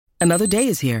Another day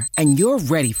is here, and you're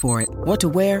ready for it. What to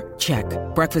wear? Check.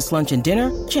 Breakfast, lunch, and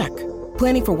dinner? Check.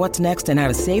 Planning for what's next and how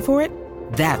to save for it?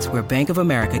 That's where Bank of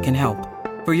America can help.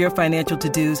 For your financial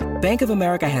to-dos, Bank of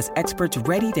America has experts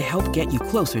ready to help get you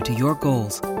closer to your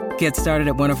goals. Get started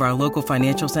at one of our local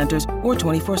financial centers or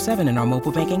 24/7 in our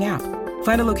mobile banking app.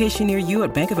 Find a location near you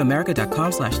at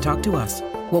bankofamerica.com/talktous.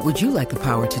 What would you like the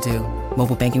power to do?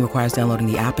 Mobile banking requires downloading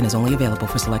the app and is only available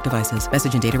for select devices.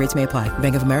 Message and data rates may apply.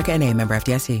 Bank of America N.A., member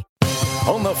FDIC.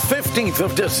 On the 15th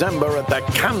of December at the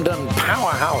Camden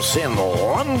Powerhouse in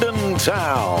London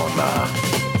town.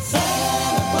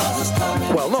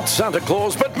 Well, not Santa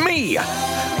Claus, but me,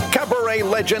 cabaret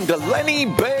legend Lenny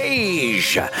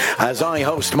Beige, as I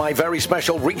host my very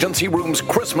special Regency Rooms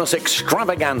Christmas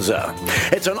extravaganza.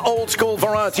 It's an old-school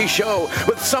variety show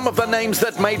with some of the names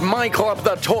that made my club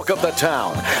the talk of the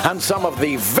town, and some of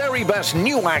the very best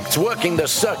new acts working the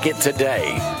circuit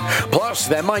today. Plus,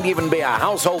 there might even be a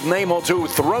household name or two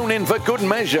thrown in for good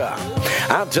measure.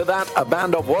 Add to that a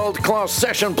band of world-class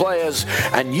session players,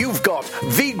 and you've got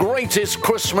the greatest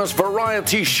Christmas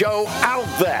variety show out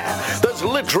there. There's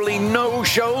literally no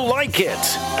show like it.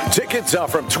 Tickets are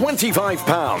from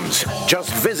 £25.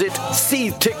 Just visit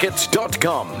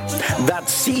ctickets.com.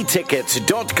 That's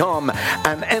ctickets.com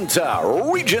and enter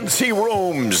Regency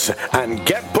Rooms and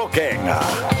get booking.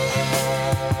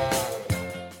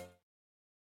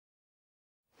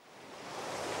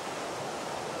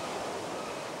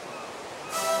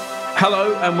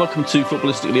 Hello and welcome to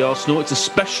Footballistically Arsenal. It's a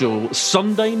special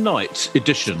Sunday night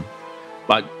edition.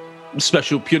 Like,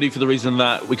 special purely for the reason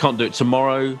that we can't do it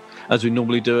tomorrow as we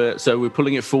normally do it, so we're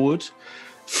pulling it forward.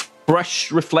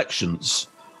 Fresh reflections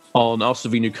on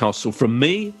Arsenal v Newcastle from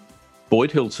me,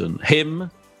 Boyd Hilton, him,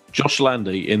 Josh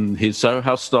Landy in his Soho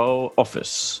House style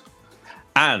office,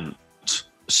 and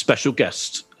special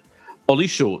guest Ollie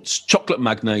Shorts, chocolate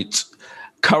magnate,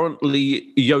 currently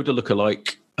Yoda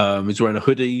lookalike. He's wearing a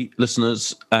hoodie,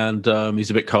 listeners, and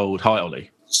he's a bit cold. Hi, Ollie.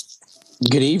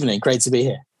 Good evening. Great to be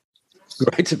here.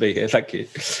 Great to be here. Thank you.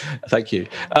 Thank you.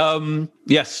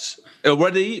 Yes,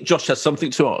 already Josh has something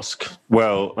to ask.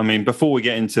 Well, I mean, before we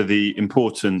get into the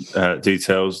important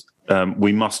details,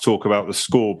 we must talk about the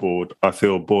scoreboard, I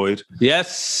feel, Boyd.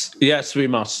 Yes, we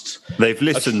must. They've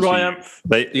listened to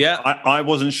you. I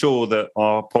wasn't sure that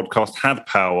our podcast had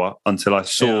power until I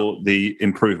saw the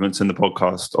improvements in the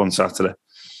podcast on Saturday.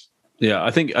 Yeah,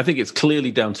 I think it's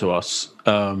clearly down to us.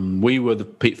 We were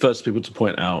the first people to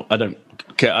point out. I don't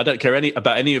care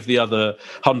about any of the other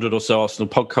 100 or so Arsenal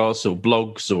podcasts or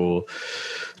blogs or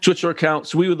Twitter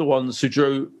accounts. We were the ones who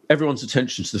drew everyone's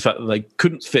attention to the fact that they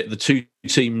couldn't fit the two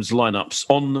teams' lineups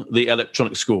on the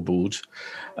electronic scoreboard,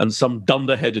 and some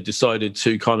dunderheader decided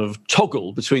to kind of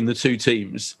toggle between the two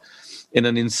teams in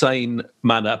an insane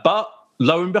manner. But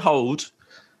lo and behold,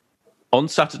 on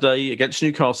Saturday against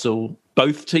Newcastle,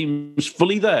 both teams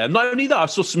fully there. Not only that, I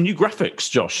saw some new graphics,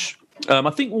 Josh. I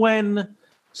think when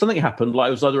something happened, like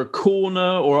it was either a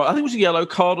corner or I think it was a yellow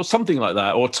card or something like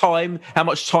that, or time, how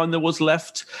much time there was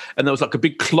left, and there was like a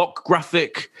big clock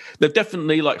graphic. They've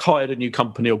definitely like hired a new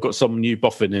company or got some new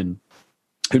boffin in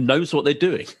who knows what they're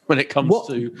doing when it comes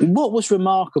to... What was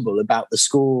remarkable about the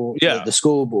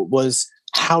scoreboard was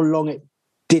how long it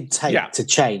did take to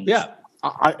change. Yeah.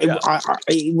 A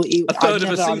third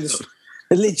of a season.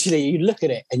 Literally, you look at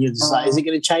it and you're just like, is it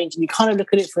going to change? And you kind of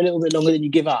look at it for a little bit longer than you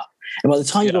give up. And by the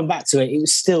time you've gone back to it, it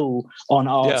was still on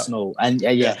Arsenal. And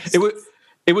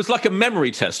It was like a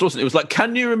memory test, wasn't it? It was like,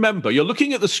 can you remember? You're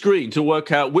looking at the screen to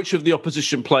work out which of the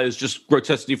opposition players just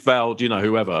grotesquely fouled,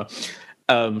 whoever.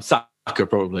 Saka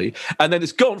probably. And then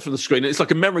it's gone from the screen. It's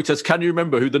like a memory test. Can you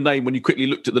remember who the name when you quickly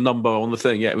looked at the number on the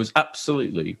thing? Yeah, it was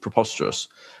absolutely preposterous.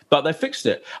 But they fixed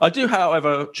it. I do,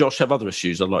 however, Josh, have other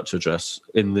issues I'd like to address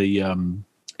in the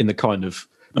kind of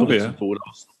forward.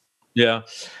 Yeah,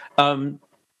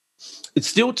 it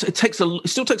still takes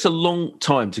a long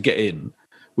time to get in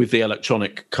with the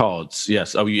electronic cards.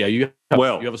 Yes. Oh yeah. You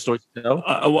have a story to tell.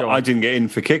 I didn't get in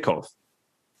for kickoff.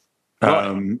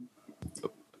 Right.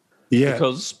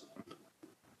 Because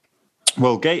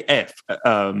Gate F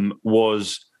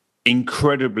was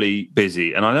incredibly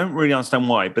busy, and I don't really understand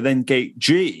why. But then Gate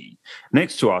G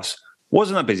next to us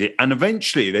wasn't that busy, and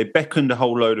eventually they beckoned a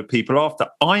whole load of people after.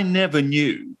 I never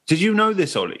knew. Did you know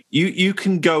this, Ollie? You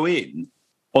can go in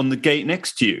on the gate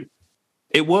next to you.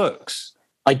 It works.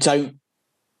 I don't.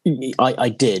 I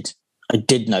did. I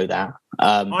did know that.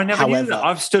 I never knew that.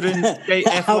 I've stood in Gate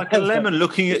F like a lemon,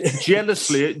 looking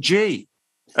jealously at G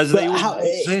as they all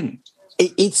in.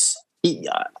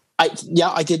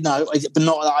 I did know, but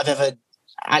not that I've ever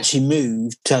actually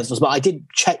moved terminals. But I did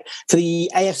check for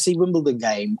the AFC Wimbledon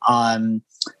game.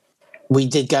 we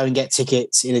did go and get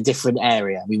tickets in a different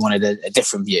area. We wanted a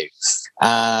different view.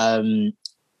 And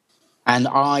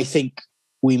I think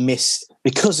we missed,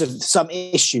 because of some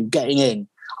issue getting in,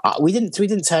 we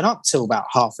didn't turn up till about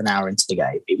half an hour into the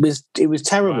game. It was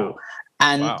terrible.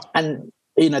 Wow. And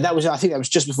you know, I think that was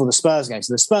just before the Spurs game.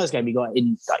 So the Spurs game we got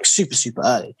in like super, super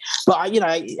early. But I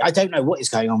don't know what is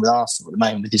going on with Arsenal at the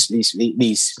moment with these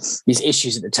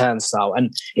issues at the turnstile,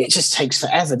 and it just takes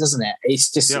forever, doesn't it?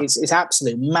 It's just it's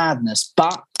absolute madness.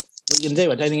 But what you can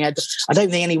do? I don't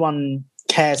think anyone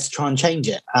cares to try and change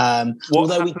it.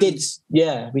 Although we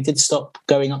did stop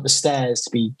going up the stairs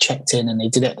to be checked in, and they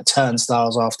did it at the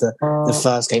turnstiles after the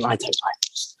first game. I don't know.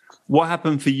 What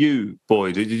happened for you,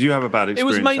 Boyd? Did you have a bad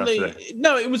experience?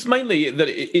 It was mainly that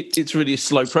it's really a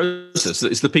slow process.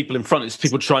 It's the people in front. It's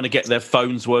people trying to get their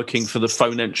phones working for the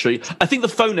phone entry. I think the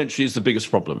phone entry is the biggest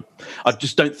problem. I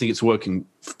just don't think it's working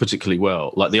particularly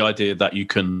well. Like the idea that you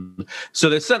can... So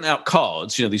they're sent out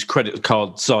cards, these credit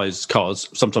card size cards,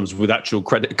 sometimes with actual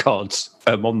credit cards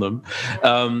on them.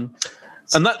 And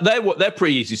they're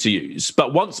pretty easy to use.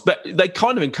 But they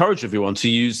kind of encourage everyone to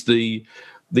use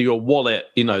your wallet,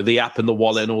 the app and the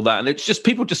wallet and all that, and it's just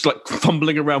people just like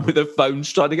fumbling around with their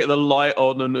phones trying to get the light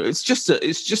on, and it's just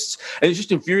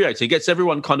infuriating. It gets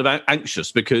everyone kind of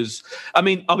anxious because, I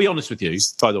mean, I'll be honest with you.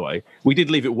 By the way, we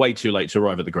did leave it way too late to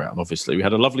arrive at the ground. Obviously, we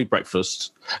had a lovely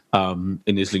breakfast in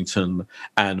Islington,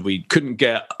 and we couldn't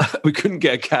get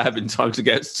a cab in time to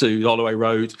get to Holloway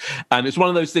Road, and it's one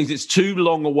of those things. It's too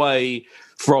long away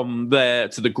from there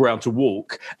to the ground to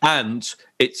walk, and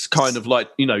it's kind of like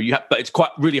but it's quite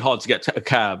really hard to get a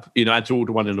cab, and to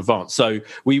order one in advance. So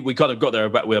we kind of got there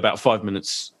with about 5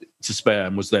 minutes to spare,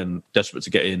 and was then desperate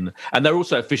to get in. And they're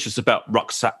also officious about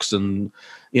rucksacks, and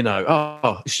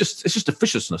it's just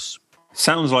officiousness.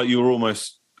 Sounds like you were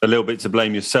almost a little bit to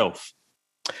blame yourself.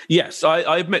 Yes,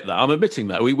 I admit that. I'm admitting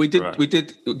that we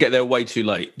did get there way too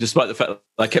late, despite the fact that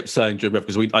I kept saying during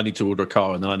because I need to order a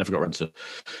car, and then I never got around to.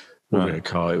 A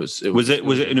car. Was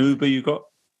it an Uber you got?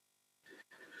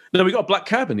 No, we got a black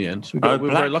cab in the end. We were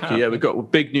very lucky. Cab. Yeah, we got a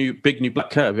big new black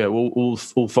cab. Yeah, all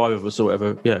five of us or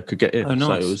whatever. Yeah, could get in. Oh,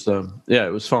 nice. So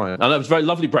it was fine, and it was a very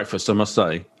lovely breakfast, I must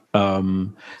say.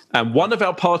 And one of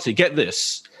our party, get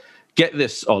this,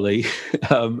 Ollie.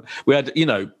 We had,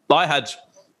 I had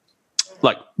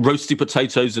like roasted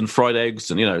potatoes and fried eggs,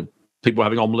 and people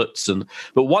having omelettes,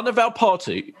 but one of our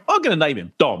party, I'm going to name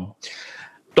him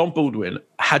Don Baldwin,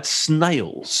 had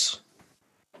snails.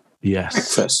 Yes.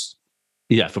 Breakfast.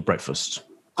 Yeah, for breakfast.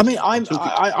 I mean, I'm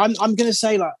going to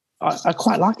say, like, I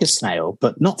quite like a snail,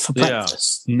 but not for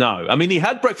breakfast. Yeah. No, I mean, he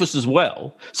had breakfast as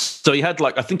well. So he had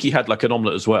I think he had like an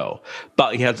omelette as well,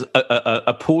 but he had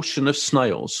a portion of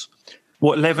snails.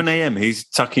 What, 11 a.m. He's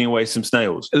tucking away some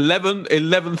snails?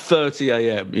 11:30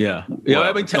 a.m. Yeah. Well,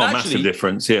 I mean, not a massive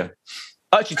difference. Yeah.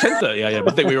 Actually, 10:30 a.m.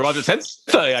 I think we arrived at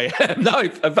 10:30 a.m. No,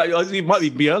 in fact, it might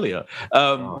even be earlier.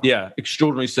 Yeah,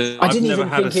 extraordinary. I didn't even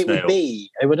think it would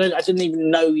be. I didn't even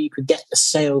know you could get the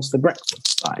snails for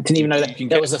breakfast. I didn't even know that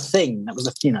there was a thing. That was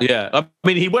a Yeah, I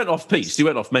mean, he went off piece. He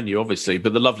went off menu, obviously,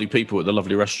 but the lovely people at the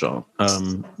lovely restaurant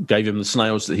gave him the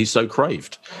snails that he so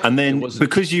craved. And then,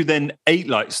 because you then ate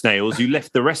like snails, you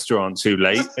left the restaurant too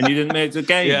late, and you didn't make it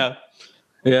again.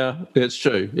 Yeah, it's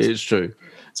true. It is true.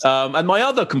 And my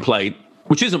other complaint,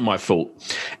 which isn't my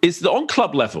fault, is that on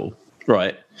club level,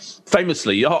 right,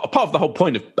 famously, part of the whole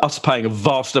point of us paying a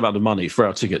vast amount of money for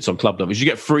our tickets on club level is you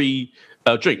get free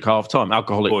drink half-time,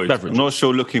 alcoholic beverage. I'm not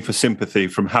sure looking for sympathy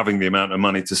from having the amount of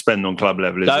money to spend on club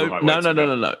level is the right way to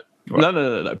go.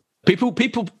 No.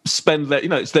 People spend their,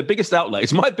 it's their biggest outlay.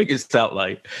 It's my biggest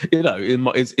outlay,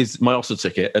 is my Oster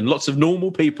ticket. And lots of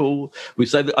normal people, I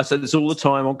say this all the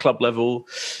time on club level,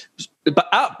 but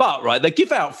right, they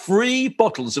give out free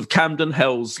bottles of Camden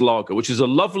Hells Lager, which is a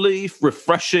lovely,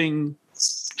 refreshing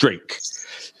drink.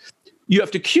 You have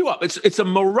to queue up. It's a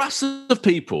morass of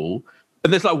people,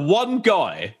 and there's like one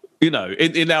guy, in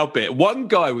our bit, one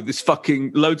guy with this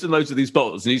fucking loads and loads of these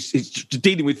bottles, and he's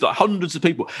dealing with like hundreds of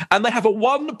people, and they have a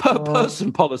one per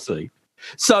person policy.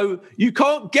 So you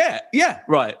can't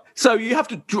So you have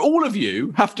to, all of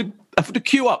you have to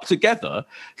queue up together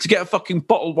to get a fucking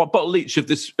bottle each of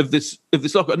this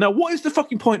lager. Now, what is the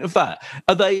fucking point of that?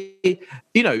 Are they,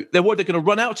 they're going to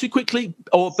run out too quickly?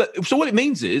 So what it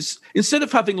means is, instead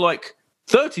of having like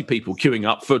 30 people queuing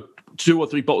up for 2 or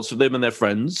 3 bottles for them and their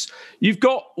friends, you've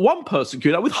got one person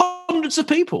queuing up with hundreds of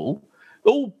people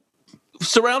all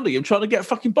surrounding him trying to get a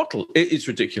fucking bottle. It is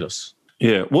ridiculous.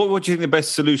 Yeah. What do you think the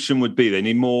best solution would be? They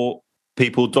need more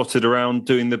people dotted around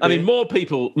doing the beer? I mean, more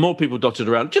people dotted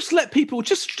around. Just let people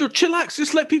just chillax.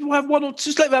 Just let people have one, or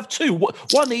just let them have two,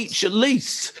 one each at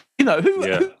least. You know,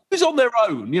 who's on their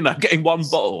own? You know, getting one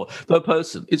bottle per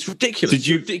person. It's ridiculous.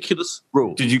 Ridiculous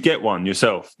rule. Did you get one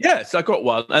yourself? Yes, I got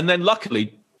one, and then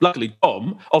luckily,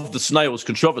 Tom of the Snails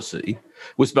controversy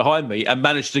was behind me and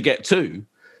managed to get two.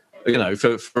 You know,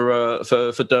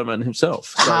 for Dermot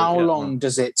himself. So, how long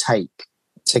does it take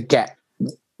to get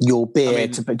your beer?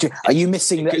 Are you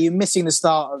missing the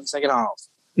start of the second half?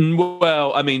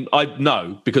 Well, I mean, I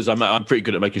know because I'm pretty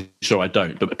good at making sure I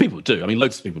don't, but people do. I mean,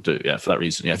 loads of people do. Yeah, for that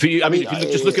reason. Yeah. If you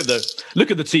look at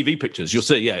the TV pictures, you'll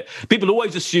see. Yeah, people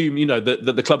always assume, you know, that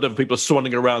the club level people are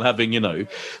swanning around having, you know,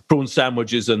 prawn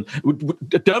sandwiches. And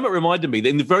Dermot reminded me that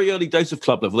in the very early days of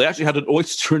club level, they actually had an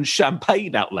oyster and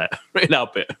champagne outlet in our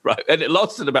bit, right? And it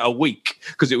lasted about a week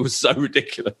because it was so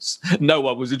ridiculous. No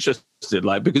one was interested,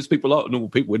 like, because people aren't normal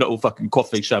people. We're not all fucking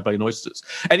coffee, champagne, oysters.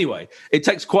 Anyway, it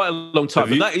takes quite a long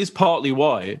time. That is partly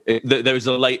why there is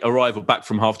a late arrival back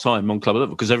from half time on club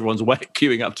level, because everyone's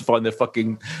queuing up to find their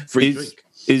fucking free drink.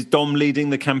 Is Dom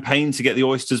leading the campaign to get the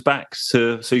oysters back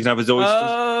so you can have his oysters?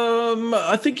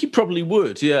 I think he probably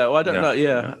would. Yeah, well, I don't know.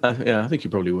 Yeah, I think he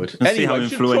probably would. Let's see how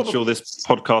influential this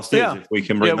podcast is. If we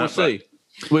can bring that back.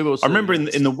 We will see. I remember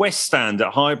in the West Stand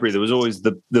at Highbury, there was always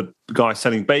the guy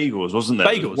selling bagels, wasn't there?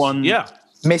 Bagels, yeah.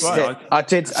 Missed it. I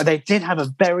did. They did have a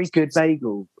very good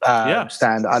bagel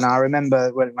stand, and I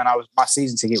remember when my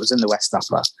season ticket was in the West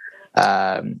Upper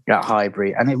at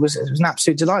Highbury, and it was an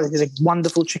absolute delight. They did a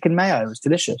wonderful chicken mayo. It was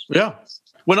delicious. Yeah.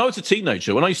 When I was a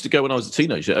teenager, lovely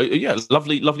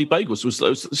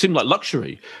bagels. It seemed like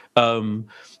luxury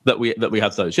that we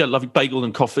had those. Yeah, lovely bagel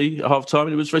and coffee at half time,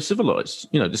 and it was very civilized.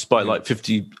 You know, despite like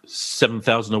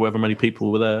 57,000 or however many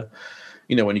people were there.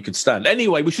 You know, when you could stand.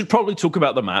 Anyway, we should probably talk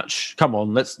about the match. Come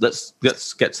on, let's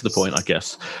get to the point, I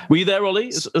guess. Were you there, Ollie,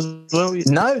 as well?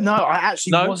 No, I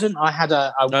actually wasn't. I had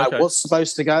I was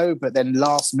supposed to go, but then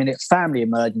last minute family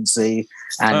emergency,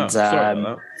 and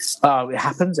it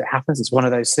happens. It's one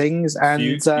of those things. And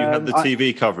you had the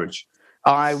TV coverage.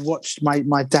 I watched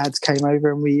my dad came over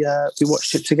and we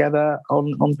watched it together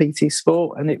on BT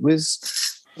Sport, and it was.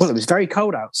 Well, it was very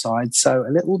cold outside, so a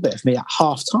little bit of me at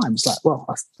half time. It's like, well,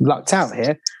 I've lucked out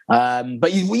here.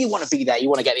 But you want to be there. You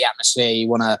want to get the atmosphere. You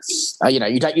want to,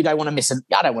 you don't want to miss I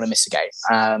don't want to miss a game.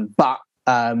 But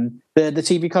the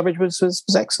TV coverage was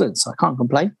excellent, so I can't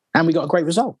complain. And we got a great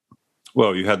result.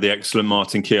 Well, you had the excellent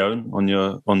Martin Keown on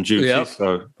duty,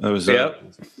 so that was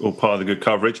all part of the good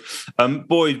coverage.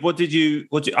 Boyd, what did you?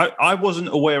 I wasn't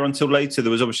aware until later.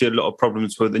 There was obviously a lot of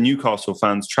problems for the Newcastle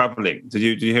fans travelling.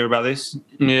 Did you hear about this?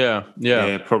 Yeah,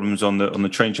 problems on the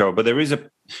train travel. But there is a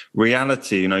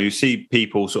reality. You know, you see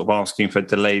people sort of asking for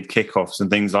delayed kickoffs and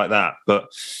things like that,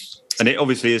 and it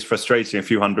obviously is frustrating, a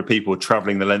few hundred people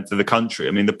travelling the length of the country.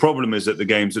 I mean, the problem is that the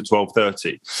game's at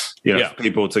 12:30. You know, for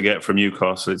people to get from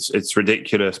Newcastle, it's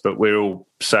ridiculous, but we're all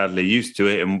sadly used to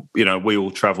it. And, you know, we all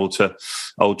travel to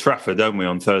Old Trafford, don't we,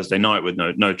 on Thursday night with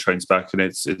no trains back, and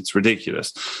it's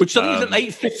ridiculous. Which I think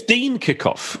is an 8:15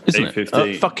 kickoff, isn't 8:15.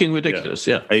 It? Fucking ridiculous,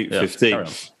 yeah.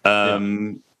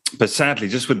 8:15. But sadly,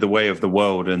 just with the way of the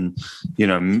world and, you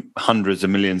know, hundreds of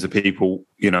millions of people,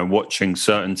 you know, watching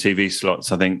certain TV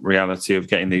slots, I think reality of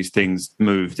getting these things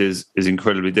moved is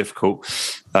incredibly difficult.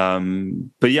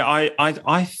 But yeah,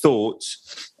 I thought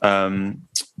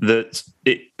that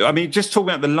just talking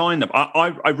about the lineup,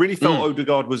 I really thought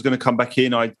Odegaard was going to come back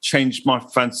in. I changed my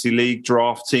fantasy league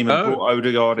draft team and brought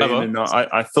Odegaard in, and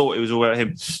I thought it was all about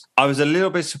him. I was a little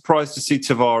bit surprised to see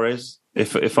Tavares.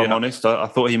 If I'm honest, I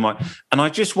thought he might. And I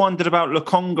just wondered about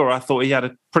Lokonga. I thought he had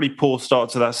a pretty poor start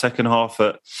to that second half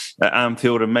at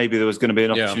Anfield, and maybe there was going to be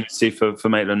an opportunity for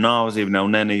Maitland-Niles, even El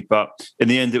Neni. But in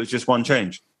the end, it was just one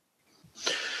change.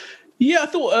 Yeah, I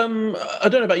thought, I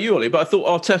don't know about you, Ollie, but I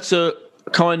thought Arteta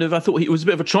I thought it was a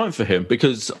bit of a triumph for him,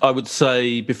 because I would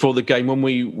say before the game, when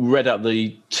we read out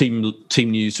the team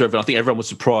news to everyone, I think everyone was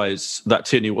surprised that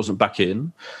Tierney wasn't back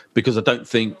in, because I don't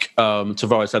think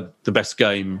Tavares had the best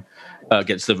game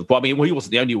against Liverpool. I mean, he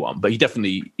wasn't the only one, but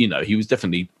he was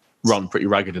definitely run pretty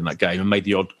ragged in that game and made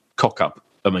the odd cock up.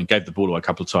 I mean, gave the ball away a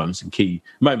couple of times in key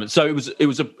moments. So it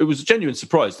was a genuine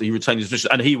surprise that he retained his position,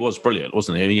 and he was brilliant,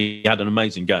 wasn't he? And he had an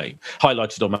amazing game,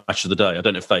 highlighted on Match of the Day. I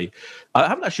don't know if I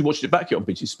haven't actually watched it back yet on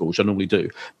BT Sport, which I normally do,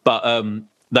 but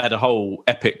they had a whole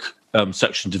epic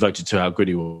section devoted to how good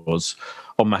he was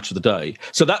on Match of the Day.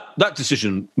 So that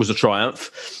decision was a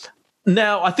triumph.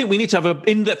 Now, I think we need to have an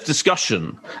in-depth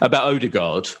discussion about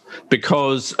Odegaard,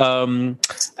 because our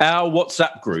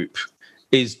WhatsApp group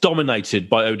is dominated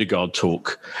by Odegaard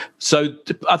talk. So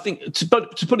I think, to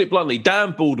put it bluntly,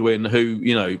 Dan Baldwin, who,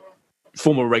 you know,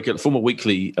 former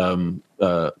weekly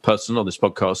person on this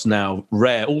podcast, now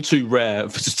all too rare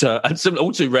visitor, and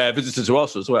all too rare visitor to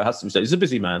Arsenal as well. It has to be said, he's a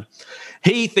busy man.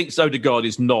 He thinks Odegaard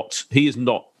is not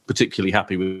particularly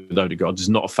happy with Odegaard. He's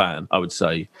not a fan, I would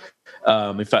say.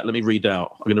 In fact, let me read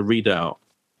out. I'm going to read out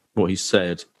what he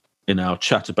said in our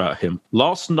chat about him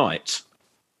last night.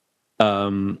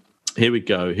 Here we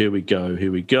go.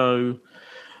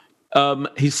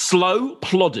 He's slow,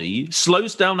 ploddy,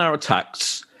 slows down our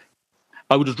attacks.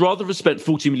 I would have rather have spent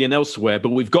 40 million elsewhere, but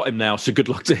we've got him now, so good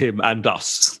luck to him and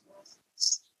us.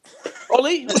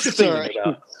 Ollie, what's your feeling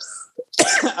about?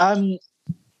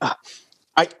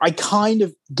 I kind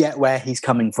of get where he's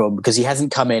coming from, because he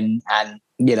hasn't come in and,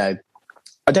 I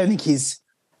don't think he's,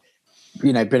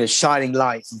 been a shining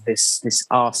light of this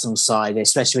Arsenal side,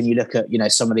 especially when you look at,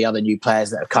 some of the other new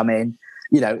players that have come in.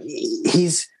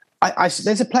 There's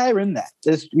a player in there.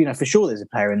 There's, for sure there's a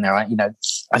player in there. I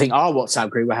think our WhatsApp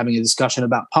group, we're having a discussion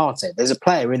about Partey. There's a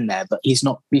player in there, but he's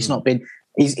not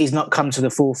come to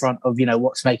the forefront of,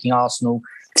 what's making Arsenal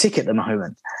tick at the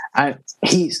moment. And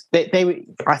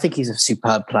I think he's a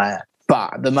superb player,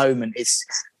 but at the moment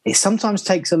it sometimes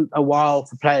takes a while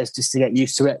for players just to get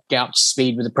used to it, get up to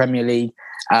speed with the Premier League.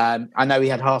 I know he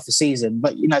had half a season,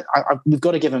 but we've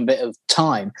got to give him a bit of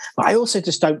time. But I also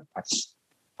just don't.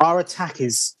 Our attack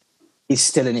is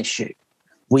still an issue.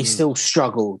 We still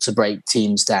struggle to break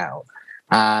teams down,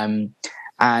 and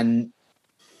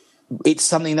it's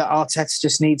something that Arteta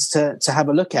just needs to have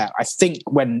a look at. I think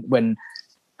when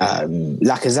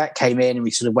Lacazette came in and we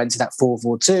sort of went to that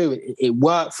 4-4-2, it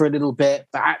worked for a little bit,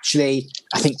 but actually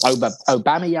I think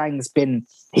Aubameyang's been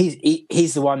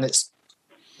he's the one that's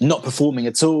not performing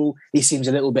at all. He seems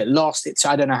a little bit lost.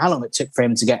 I don't know how long it took for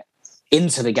him to get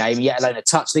into the game, yet alone a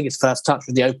touch. I think his first touch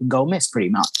was the open goal miss, pretty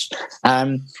much.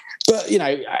 But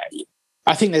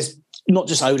I think there's not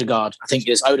just Odegaard. I think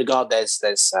there's Odegaard. There's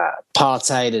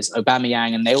Partey. There's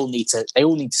Aubameyang, and they all need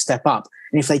to step up.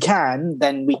 And if they can,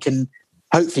 then we can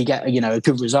hopefully get a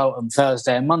good result on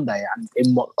Thursday and Monday, and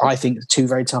in what I think are two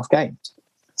very tough games.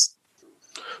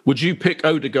 Would you pick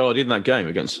Odegaard in that game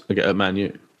against Man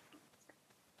U?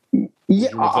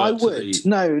 Yeah, I would.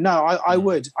 I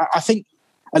would. I think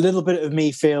a little bit of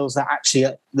me feels that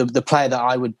actually the player that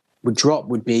I would drop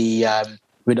would be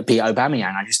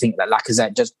Aubameyang. I just think that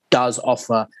Lacazette just does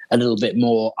offer a little bit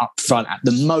more up front at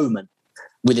the moment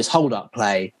with his hold-up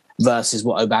play versus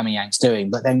what Aubameyang's doing.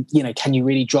 But then, can you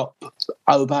really drop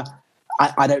Oba?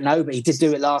 I don't know, but he did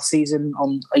do it last season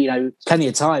on, plenty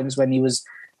of times when he was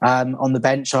on the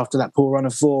bench after that poor run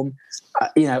of form.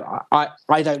 I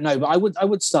don't know, but I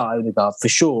would start Odegaard for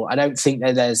sure. I don't think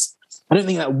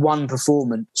that one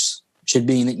performance should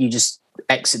mean that you just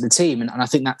exit the team, and I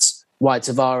think that's why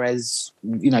Tavares,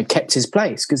 kept his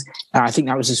place, because I think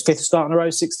that was his sixth start in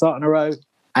a row,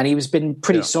 and he was been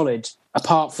pretty solid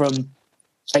apart from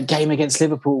a game against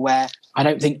Liverpool where I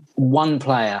don't think one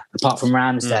player, apart from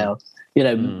Ramsdale,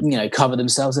 cover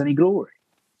themselves any glory.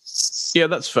 Yeah,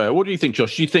 that's fair. What do you think,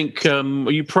 Josh? Do you think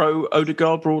are you pro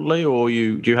Odegaard broadly, or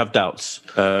do you have doubts?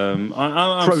 I'm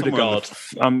pro Odegaard.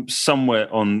 I'm somewhere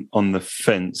on the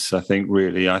fence. I think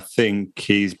really. I think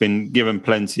he's been given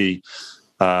plenty,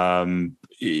 of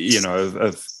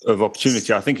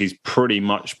opportunity. I think he's pretty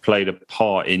much played a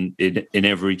part in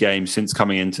every game since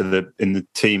coming into the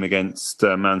team against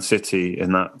Man City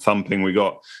in that thumping we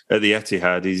got at the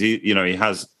Etihad. He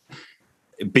has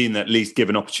been at least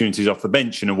given opportunities off the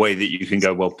bench in a way that you can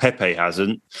go, well, Pepe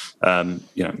hasn't.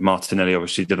 Martinelli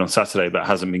obviously did on Saturday, but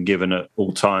hasn't been given at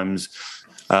all times.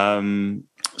 So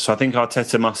I think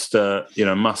Arteta must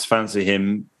fancy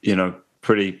him,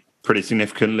 pretty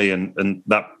significantly, and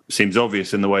that seems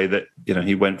obvious in the way that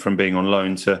he went from being on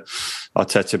loan to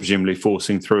Arteta presumably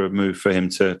forcing through a move for him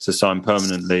to sign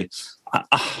permanently.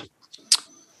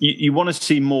 You want to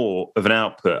see more of an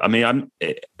output. I mean,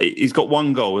 he's got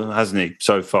one goal, hasn't he,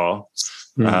 so far?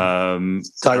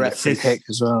 Direct free kick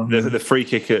as well. The free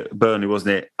kick at Burnley,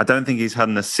 wasn't it? I don't think he's had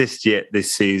an assist yet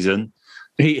this season.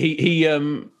 He had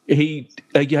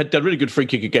a really good free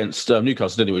kick against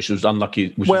Newcastle, didn't he? Which was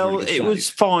unlucky. It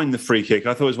was fine. The free kick,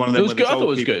 I thought it was one of them. It was good. I thought it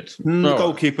was good. The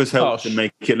goalkeeper's helped to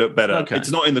make it look better. Okay. It's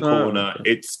not in the corner.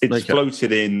 It's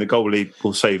floated in. The goalie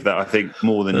will save that, I think,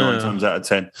 more than 9 times out of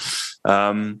 10.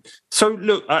 So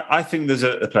look, I think there's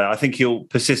a player. I think he'll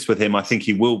persist with him. I think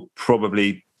he will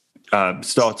probably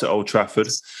start at Old Trafford.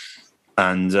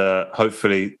 And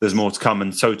hopefully there's more to come,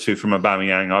 and so too from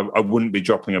Aubameyang. I wouldn't be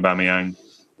dropping Aubameyang.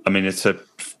 I mean, you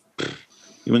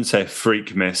wouldn't say a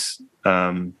freak miss.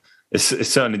 It's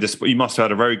certainly just. You must have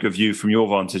had a very good view from your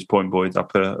vantage point, Boyd, of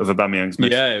Aubameyang's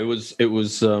miss. Yeah, it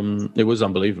was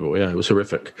unbelievable. Yeah, it was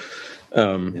horrific.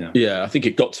 I think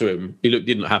it got to him. He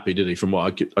didn't look happy, did he? From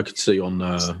what I could see on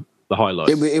the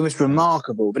highlights, it was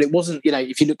remarkable. But it wasn't.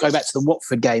 If you go back to the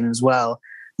Watford game as well,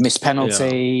 missed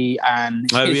penalty,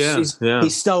 and he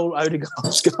stole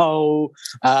Odegaard's goal.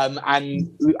 And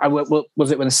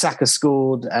was it when Saka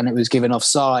scored and it was given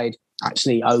offside?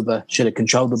 Actually, Oba should have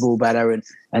controlled the ball better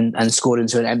and scored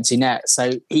into an empty net.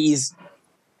 So he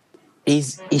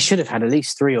should have had at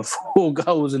least 3 or 4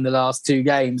 goals in the last 2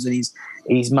 games, and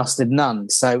he's mustered none.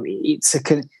 So it's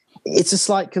a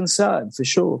slight concern for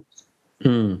sure.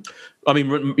 I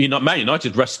mean, Man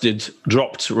United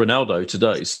dropped Ronaldo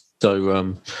today,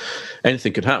 so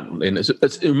anything could happen. And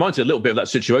it reminds me a little bit of that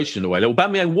situation in a way.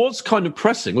 Aubameyang was kind of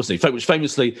pressing, wasn't he? Which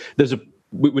famously,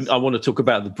 I want to talk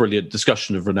about the brilliant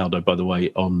discussion of Ronaldo, by the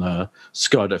way, on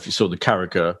Sky. I don't know if you saw the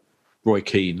Carragher Roy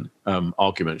Keane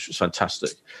argument, which was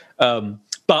fantastic.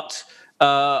 But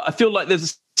I feel like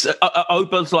there's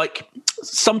Oba's like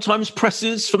sometimes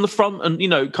presses from the front, and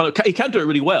kind of he can do it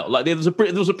really well. Like there was a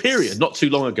period not too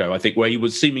long ago, I think, where he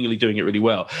was seemingly doing it really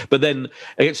well. But then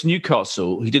against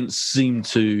Newcastle, he didn't seem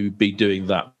to be doing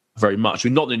that very much. I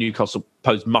mean, not that Newcastle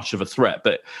posed much of a threat,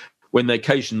 but when they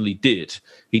occasionally did,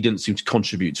 he didn't seem to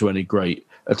contribute to any great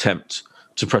attempt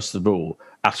to press the ball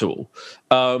at all.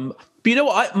 But you know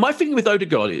what? My thing with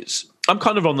Odegaard is I'm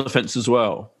kind of on the fence as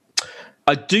well.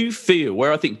 I do feel,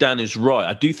 where I think Dan is right,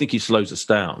 I do think he slows us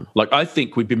down. Like, I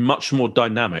think we've been much more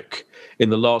dynamic in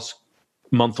the last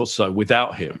month or so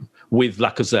without him, with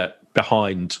Lacazette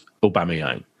behind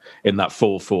Aubameyang in that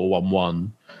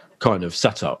 4-4-1-1 kind of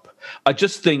setup. I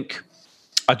just think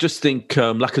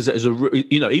Lacazette is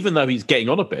even though he's getting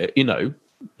on a bit,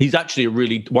 he's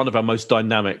actually one of our most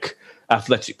dynamic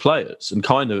athletic players, and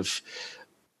kind of,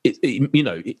 I'm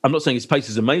not saying his pace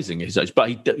is amazing at his age, but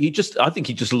I think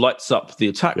he just lights up the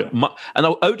attack. Yeah. And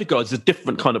Odegaard's a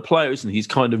different kind of player, isn't he? He's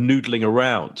kind of noodling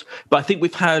around. But I think we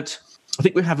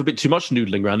have a bit too much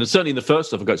noodling around, and certainly in the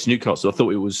first half against Newcastle, I thought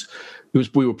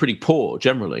we were pretty poor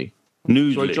generally.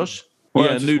 Noodling. Sorry, Josh. Well,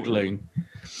 yeah, noodling.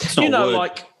 It's not a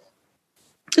word.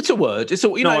 It's a word.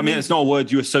 It's not a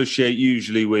word you associate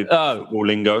usually with football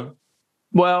lingo.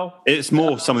 Well, it's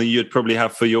more something you'd probably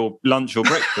have for your lunch or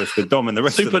breakfast with Dom and the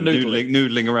rest of them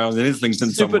noodling around in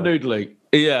Islington. Super somewhere. Noodling,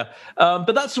 yeah.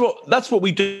 But that's what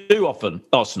we do often,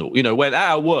 Arsenal. When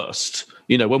at our worst,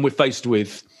 when we're faced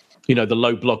with, the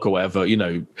low block or whatever,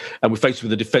 and we're faced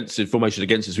with a defensive formation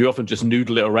against us, we often just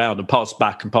noodle it around and pass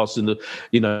back and pass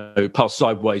pass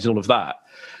sideways and all of that.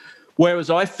 Whereas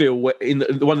I feel one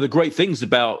of the great things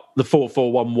about the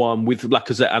 4-4-1-1 with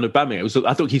Lacazette and Aubameyang was that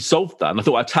I thought he solved that, and I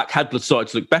thought our attack had started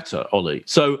to look better, Ollie.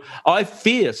 So I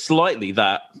fear slightly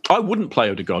that I wouldn't play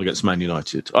Odegaard against Man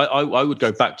United. I would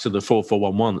go back to the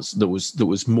 4-4-1-1 that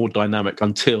was more dynamic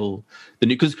until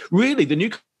because really the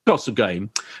Newcastle game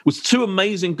was 2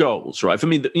 amazing goals, right? For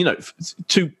me,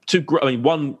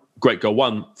 one great goal,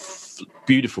 one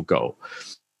beautiful goal.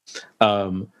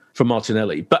 From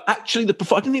Martinelli, but actually, I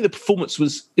didn't think the performance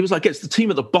was. It was like against the team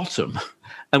at the bottom,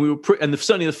 and we were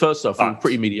certainly in the first half we were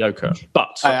pretty mediocre.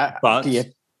 But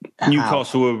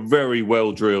Newcastle were very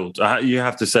well drilled. You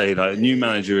have to say, like, new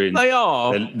manager in. They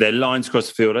are their lines across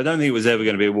the field. I don't think it was ever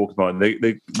going to be a walk by. They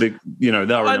were in a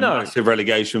massive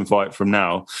relegation fight from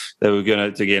now. They were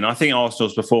going to again. I think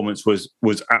Arsenal's performance was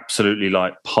absolutely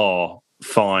like par,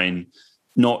 fine,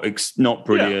 not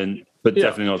brilliant. Yeah. But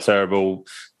definitely not terrible.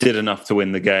 Did enough to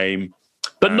win the game,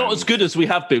 but not as good as we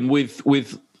have been with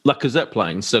Lacazette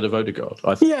playing instead of Odegaard.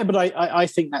 Yeah, but I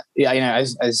think that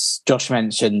as Josh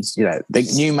mentioned,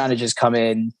 the new managers come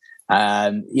in.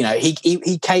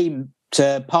 He came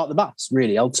to part the bus.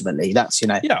 Really, ultimately, that's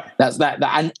that's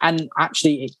that. And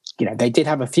actually, they did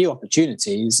have a few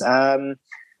opportunities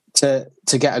to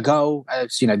get a goal.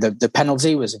 The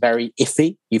penalty was very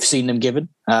iffy. You've seen them given.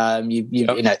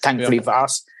 Thankfully for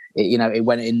us. It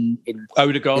went in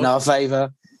Odegaard in our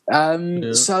favour.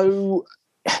 So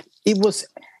it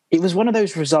was one of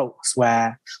those results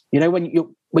where when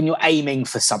you're aiming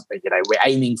for something, we're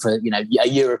aiming for a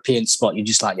European spot. You're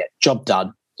just like, job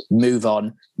done, move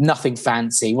on. Nothing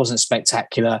fancy, wasn't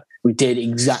spectacular. We did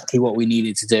exactly what we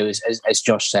needed to do, as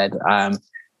Josh said.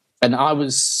 And I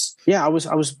was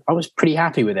pretty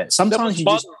happy with it. Sometimes you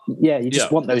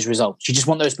just want those results. You just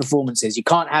want those performances. You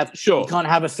can't have a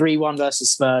 3-1 versus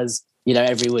Spurs,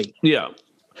 every week. Yeah,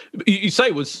 you say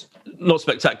it was not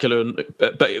spectacular,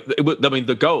 but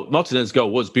the goal, Martinez's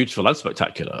goal, was beautiful and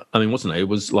spectacular. I mean, wasn't it? It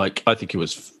was like, I think it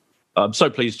was. I'm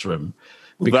so pleased for him.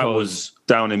 That was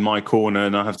down in my corner,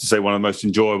 and I have to say one of the most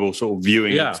enjoyable sort of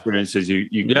viewing experiences you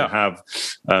can have.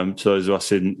 To those of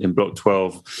us in Block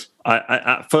 12, I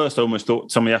at first I almost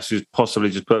thought somebody else was possibly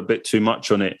just put a bit too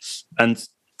much on it, and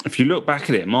if you look back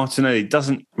at it, Martinelli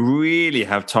doesn't really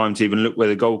have time to even look where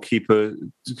the goalkeeper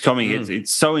is coming.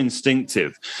 It's so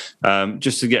instinctive,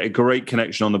 just to get a great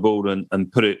connection on the ball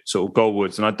and put it sort of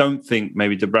goalwards. And I don't think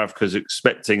maybe Dubravka's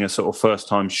expecting a sort of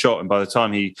first-time shot, and by the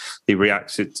time he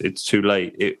reacts, it's too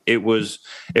late. It was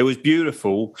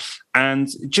beautiful. And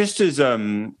just as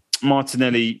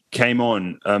Martinelli came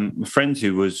on, a friend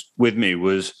who was with me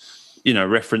was,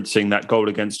 referencing that goal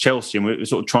against Chelsea, and we were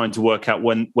sort of trying to work out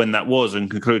when that was,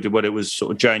 and concluded when it was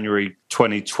sort of January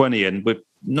 2020, and we're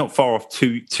not far off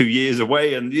two years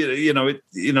away. And there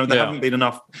haven't been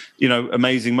enough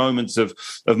amazing moments of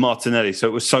Martinelli. So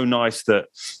it was so nice that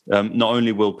not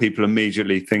only will people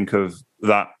immediately think of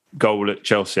that goal at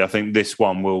Chelsea, I think this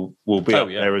one will be up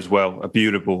there as well. A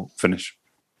beautiful finish.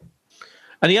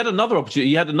 And he had another opportunity.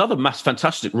 He had another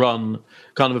fantastic run,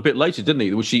 kind of a bit later, didn't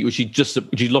he? Which he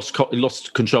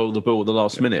lost control of the ball at the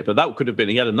last minute. But that could have been.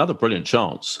 He had another brilliant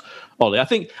chance. Ollie, I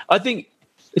think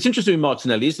it's interesting with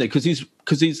Martinelli, isn't it? Because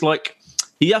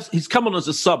he's come on as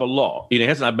a sub a lot. He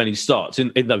hasn't had many starts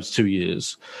in those 2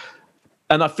 years,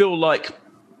 and I feel like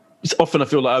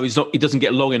he doesn't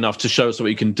get long enough to show us what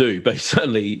he can do. But he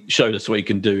certainly showed us what he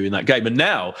can do in that game. And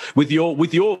now with your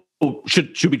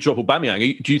should we drop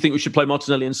Aubameyang? Do you think we should play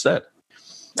Martinelli instead?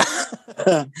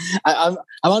 I'm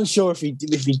unsure if we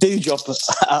do drop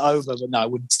over, but no, I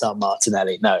wouldn't start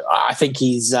Martinelli. No, I think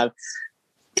he's the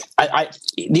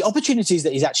opportunities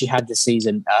that he's actually had this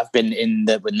season have been in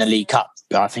the League Cup.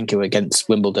 I think it was against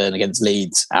Wimbledon, against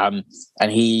Leeds, and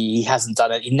he hasn't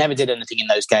done it. He never did anything in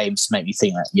those games to make me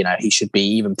think that he should be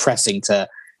even pressing to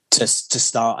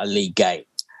start a league game.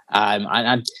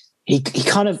 And he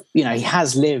kind of he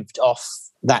has lived off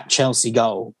that Chelsea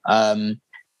goal.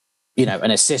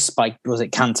 An assist by, was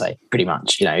it Kante, pretty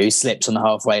much, who slips on the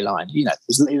halfway line. It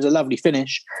was a lovely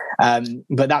finish,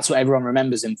 but that's what everyone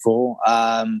remembers him for.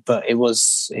 But it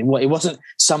wasn't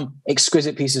some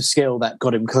exquisite piece of skill that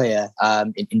got him clear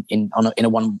in a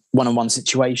one-on-one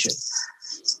situation.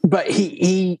 But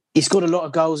he scored a lot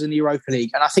of goals in the Europa League,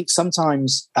 and I think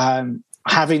sometimes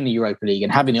having the Europa League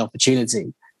and having the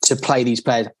opportunity to play these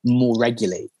players more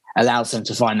regularly allows them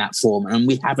to find that form, and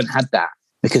we haven't had that.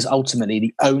 Because ultimately,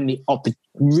 the only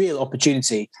real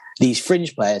opportunity these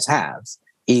fringe players have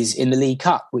is in the League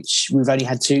Cup, which we've only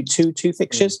had two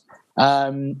fixtures.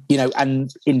 And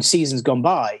in seasons gone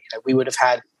by, we would have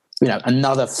had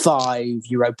another 5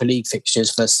 Europa League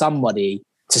fixtures for somebody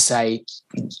to say,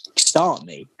 start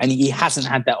me, and he hasn't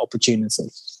had that opportunity.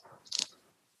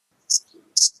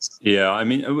 Yeah, I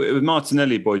mean, with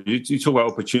Martinelli, boy, you talk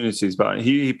about opportunities, but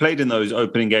he played in those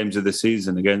opening games of the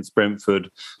season against Brentford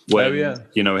when, we had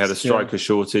a striker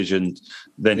shortage, and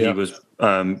then he was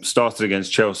started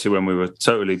against Chelsea when we were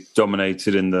totally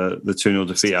dominated in the 2-0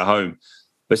 defeat at home.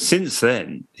 But since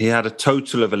then, he had a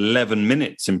total of 11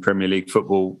 minutes in Premier League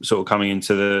football sort of coming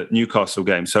into the Newcastle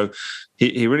game. So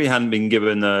he really hadn't been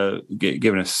given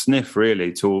a sniff,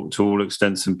 really, to all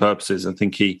extents and purposes. I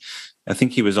think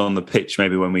he was on the pitch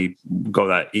maybe when we got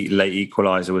that late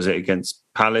equaliser. Was it against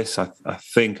Palace? I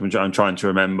think I'm trying to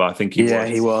remember. I think he was. Yeah,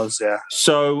 he was. Yeah.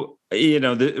 So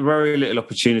very little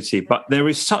opportunity, but there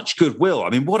is such goodwill. I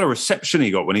mean, what a reception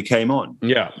he got when he came on.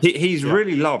 Yeah, he's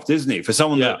really loved, isn't he? For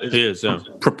someone that is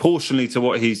proportionally to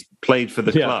what he's played for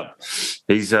the club.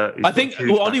 He's I think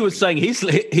Ollie was saying he's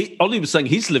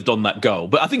lived on that goal,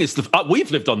 but I think it's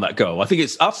we've lived on that goal. I think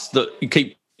it's us that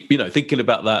keep thinking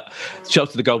about that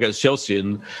the goal against Chelsea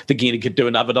and thinking he could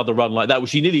have another run like that,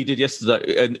 which he nearly did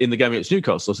yesterday in the game against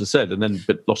Newcastle, as I said, and then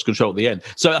lost control at the end.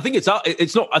 So I think it's not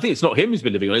him who's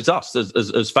been living on. It's us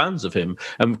as fans of him,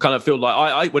 and kind of feel like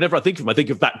I whenever I think of him, I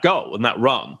think of that goal and that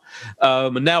run.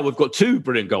 And now we've got 2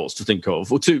 brilliant goals to think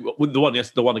of, or 2. The one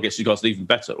against Newcastle even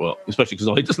better. Well, especially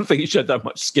because he doesn't think he showed that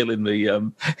much skill in the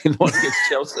one against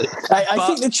Chelsea. I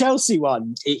think the Chelsea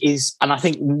one is, and I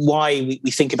think why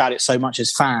we think about it so much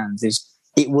as fans, is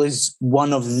it was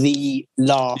one of the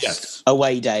last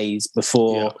away days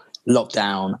before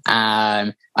lockdown,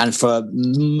 and for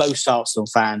most Arsenal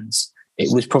fans, it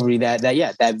was probably their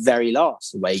very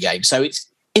last away game. So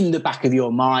it's in the back of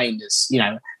your mind as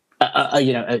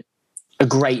a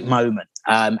great moment,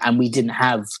 and we didn't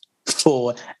have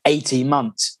for 18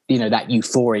 months that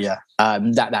euphoria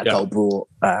that goal brought.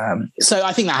 So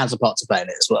I think that has a part to play in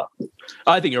it as well.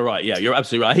 I think you're right. Yeah, you're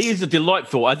absolutely right. He is a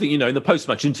delightful. I think in the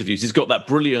post-match interviews, he's got that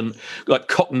brilliant, like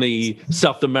Cockney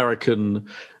South American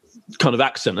kind of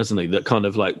accent, hasn't he? That kind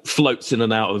of like floats in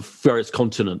and out of various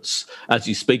continents as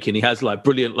he's speaking. He has like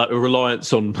brilliant, like a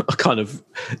reliance on a kind of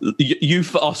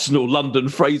youth Arsenal London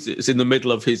phrases in the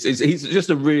middle of his. He's just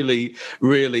a really,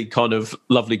 really kind of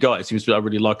lovely guy. He seems to be a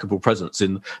really likable presence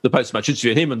in the post-match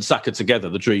interview. And him and Saka together,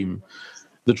 the dream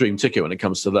the dream ticket when it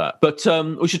comes to that. But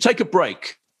we should take a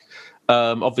break,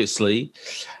 obviously,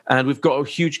 and we've got a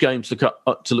huge game to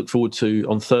look forward to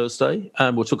on Thursday,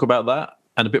 and we'll talk about that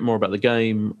and a bit more about the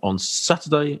game on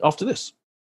Saturday after this.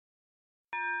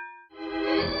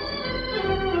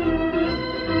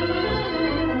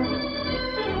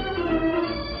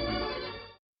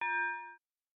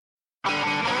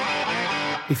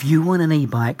 If you want an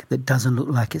e-bike that doesn't look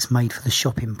like it's made for the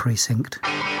shopping precinct,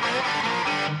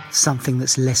 something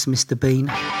that's less Mr. Bean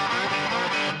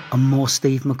and more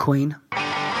Steve McQueen,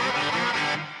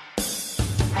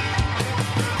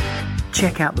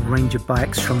 check out the range of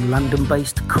bikes from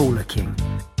London-based Cooler King.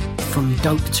 From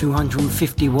dope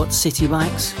 250-watt city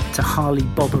bikes to Harley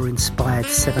Bobber-inspired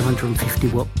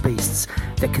 750-watt beasts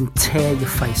that can tear your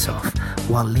face off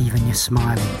while leaving your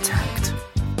smile intact.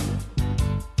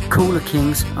 Cooler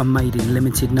Kings are made in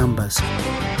limited numbers,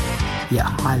 yet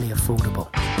highly affordable.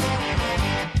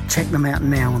 Check them out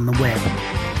now on the web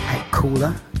at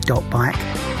cooler.bike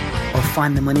or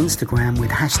find them on Instagram with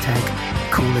hashtag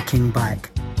CoolerKingBike.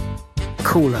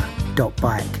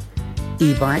 Cooler.bike.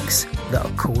 E-bikes that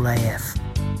are cool AF.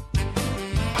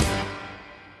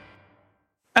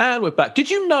 And we're back. Did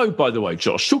you know, by the way,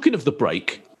 Josh, talking of the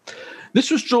break, this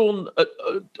was drawn,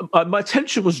 my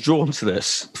attention was drawn to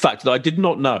this fact that I did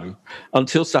not know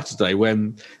until Saturday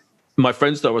when my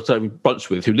friends that I was having brunch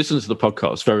with, who listen to the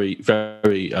podcast very,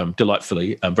 very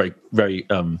delightfully and very, very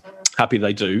happy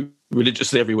they do,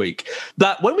 religiously every week,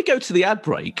 that when we go to the ad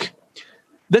break,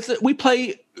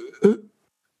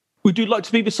 we do Like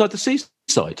to Be Beside the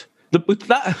Seaside. Do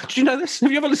you know this?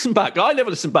 Have you ever listened back? I never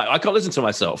listened back. I can't listen to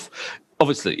myself,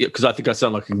 obviously, because I think I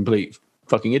sound like a complete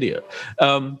fucking idiot.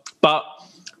 But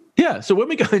yeah, so when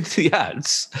we go into the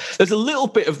ads, there's a little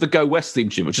bit of the Go West theme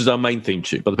tune, which is our main theme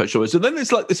tune by the Pet Shop Boys. And then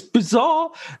there's like this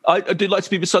bizarre I Do Like to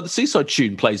Be Beside the Seaside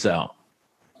tune plays out.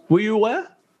 Were you aware?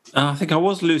 I think I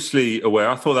was loosely aware.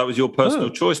 I thought that was your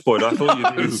personal choice, Boyd. I thought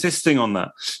you'd be insisting on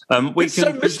that. We can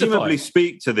so presumably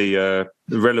speak to the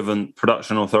relevant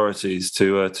production authorities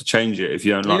to change it if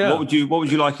you don't like. Yeah. What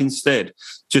would you like instead?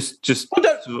 Just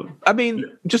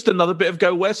another bit of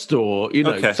Go West, or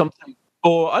something,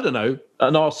 or I don't know,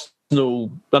 an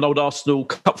old Arsenal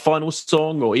Cup final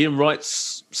song, or Ian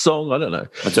Wright's song. I don't know.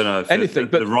 If anything,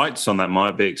 but the rights on that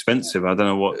might be expensive. I don't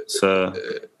know what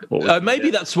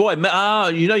maybe that's why.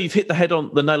 You've hit the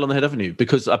nail on the head, haven't you?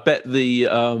 Because I bet the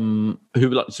Who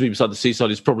Would Like to Be Beside the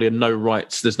Seaside is probably a no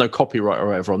rights. There's no copyright or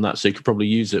whatever on that, so you could probably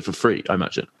use it for free, I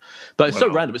imagine. But it's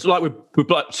so random. It's like we're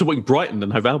supporting Brighton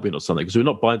and Hove Albion or something, because we're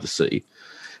not by the sea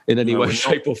in any way,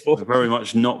 shape, or form. We're very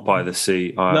much not by the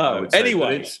sea. I would say.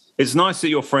 Anyway, it's nice that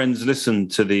your friends listen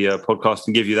to the podcast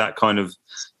and give you that kind of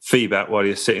feedback while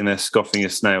you're sitting there scoffing your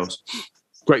snails.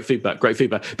 Great feedback.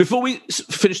 Before we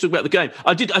finish talking about the game,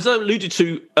 I did, as I alluded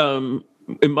to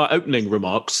in my opening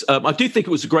remarks, I do think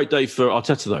it was a great day for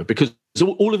Arteta, though, because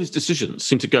all of his decisions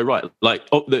seem to go right. Like,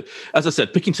 as I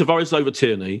said, picking Tavares over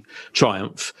Tierney,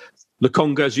 triumph.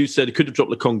 Lokonga, as you said, he could have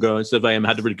dropped Lokonga instead of AM,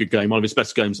 had a really good game, one of his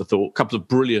best games, I thought. A couple of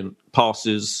brilliant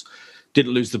passes,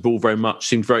 didn't lose the ball very much,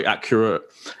 seemed very accurate.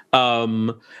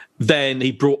 Then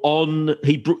he brought on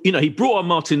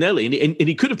Martinelli, and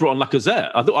he could have brought on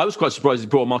Lacazette. I was quite surprised he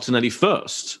brought on Martinelli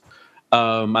first,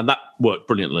 and that worked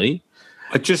brilliantly.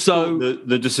 I just thought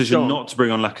the decision not to bring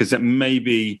on Lacazette,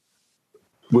 maybe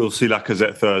we'll see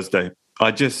Lacazette Thursday. I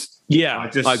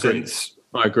agree.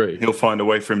 I agree. He'll find a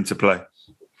way for him to play.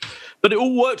 But it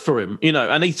all worked for him,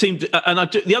 and he seemed.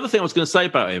 The other thing I was going to say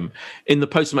about him in the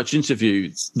post-match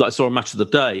interview that I saw on Match of the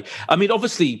Day. I mean,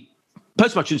 obviously,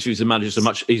 post-match interviews and managers are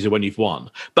much easier when you've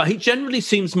won, but he generally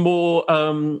seems more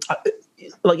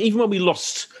like, even when we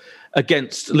lost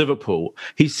against Liverpool,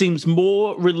 he seems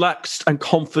more relaxed and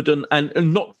confident and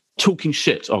not talking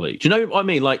shit. Ollie, do you know what I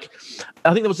mean? Like,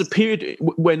 I think there was a period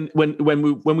when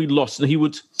we lost, and he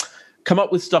would come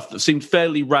up with stuff that seemed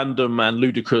fairly random and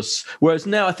ludicrous, whereas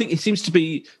now I think he seems to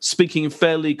be speaking in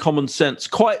fairly common sense,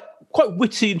 quite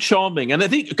witty and charming. And I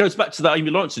think it goes back to that Amy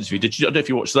Lawrence interview. I don't know if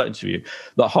you watched that interview,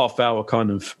 that half-hour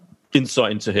kind of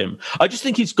insight into him. I just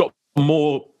think he's got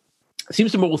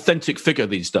seems a more authentic figure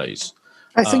these days.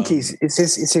 I think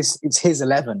it's his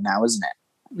 11 now, isn't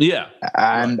it? Yeah,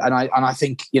 and I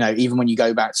think, even when you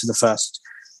go back to the first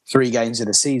 3 games of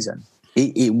the season,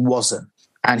 it wasn't.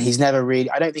 And he's never really,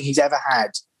 I don't think he's ever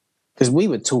had, because we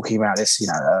were talking about this,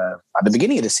 at the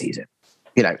beginning of the season,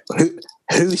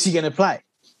 who's he going to play?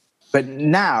 But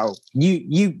now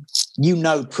you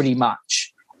know pretty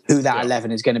much who that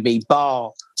 11 is going to be,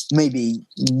 bar maybe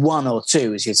 1 or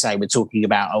 2, as you say. We're talking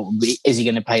about, is he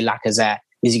going to play Lacazette?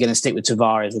 Is he going to stick with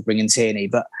Tavares or bring in Tierney?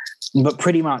 But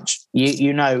pretty much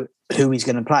you know who he's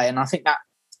going to play. And I think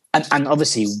And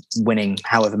obviously winning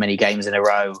however many games in a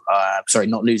row,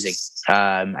 not losing,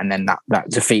 and then that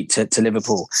defeat to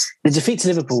Liverpool. The defeat to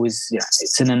Liverpool is,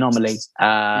 it's an anomaly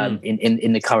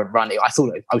in the current run. I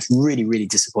thought I was really, really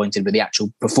disappointed with the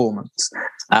actual performance,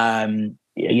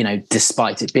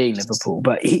 despite it being Liverpool.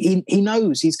 But he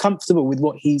knows, he's comfortable with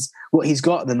what he's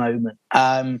got at the moment.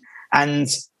 And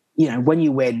when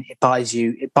you win, it buys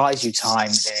you time,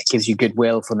 and it gives you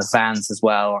goodwill from the fans as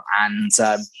well. And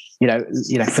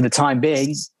for the time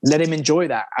being, let him enjoy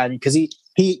that, and because he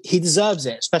deserves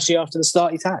it, especially after the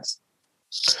start he's had.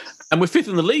 And we're fifth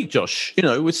in the league, Josh.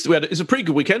 It's a pretty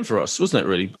good weekend for us, wasn't it?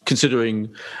 Really,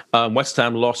 considering West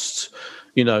Ham lost,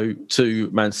 to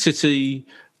Man City,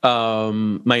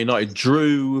 Man United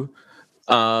drew.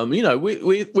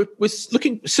 We're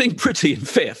seeing pretty in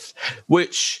fifth,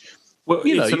 which. Well,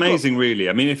 it's amazing, really.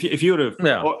 I mean, if you would have,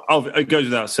 it goes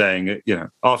without saying,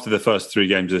 after the first 3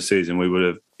 games of the season, we would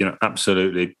have,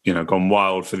 absolutely, gone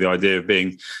wild for the idea of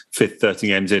being fifth, 13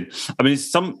 games in. I mean,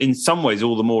 in some ways,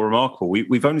 all the more remarkable.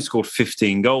 We've only scored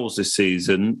 15 goals this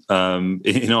season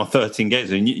in our 13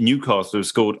 games. And Newcastle have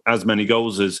scored as many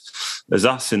goals as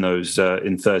us in those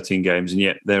in 13 games, and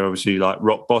yet they're obviously like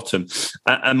rock bottom.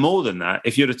 And more than that,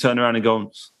 if you'd have turned around and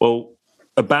gone, well,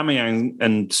 Aubameyang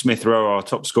and Smith Rowe, our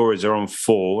top scorers, are on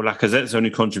 4. Lacazette's only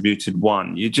contributed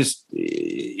 1. You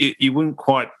wouldn't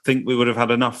quite think we would have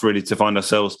had enough really to find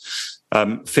ourselves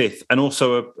fifth. And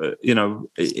also,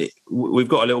 we've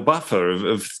got a little buffer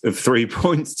of 3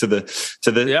 points to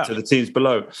the teams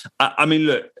below. I mean,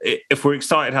 look, if we're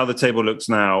excited how the table looks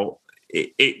now,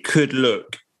 it could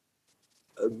look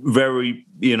very,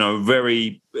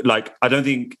 I don't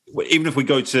think, even if we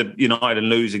go to United and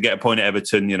lose and get a point at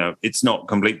Everton, it's not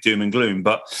complete doom and gloom.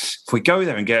 But if we go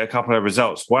there and get a couple of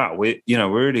results, wow, we're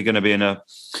really going to be in a.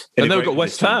 And they've got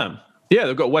West Ham. Yeah,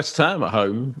 they've got West Ham at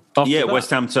home.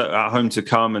 West Ham at home to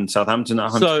come, and Southampton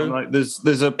at home. So to come.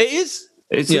 There's a. It is.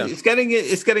 It's getting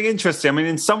interesting. I mean,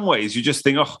 in some ways, you just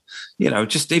think,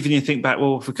 just even you think back,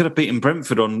 well, if we could have beaten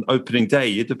Brentford on opening day,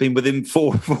 you'd have been within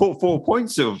four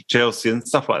points of Chelsea and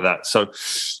stuff like that. So,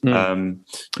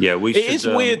 we should. It is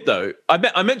weird, though.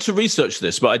 I meant to research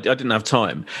this, but I didn't have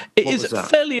time.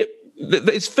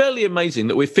 It's fairly amazing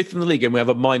that we're fifth in the league and we have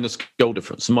a minus goal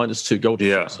difference, -2 goal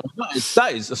difference. Yeah.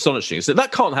 That is astonishing. So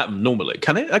that can't happen normally,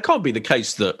 can it? That can't be the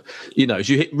case that, as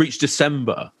you reach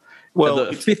December. Well,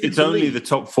 it's only the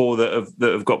top 4 that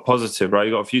have got positive, right?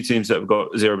 You've got a few teams that have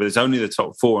got 0, but it's only the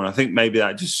top 4. And I think maybe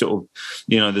that just sort of,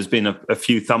 there's been a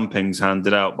few thumpings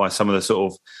handed out by some of the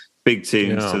sort of big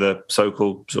teams to the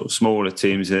so-called sort of smaller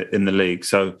teams in the league.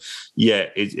 So,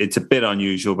 it's a bit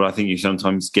unusual, but I think you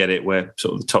sometimes get it where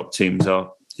sort of the top teams are,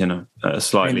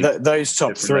 slightly. I mean, those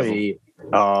top 3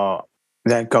 are,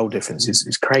 their goal difference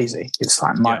is crazy. It's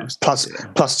like plus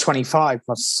 25,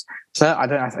 plus 30. I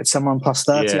don't know if someone plus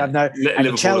 30. I know.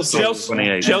 And Chelsea are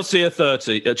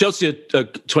 30. Chelsea are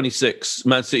 26.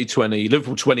 Man City 20.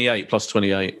 Liverpool 28 plus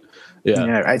 28.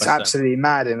 Yeah, it's absolutely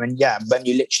mad. I mean, when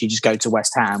you literally just go to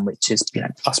West Ham, which is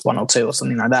plus 1 or 2 or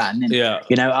something like that, and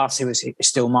then us it was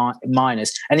still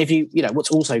minus. And if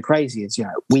what's also crazy is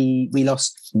we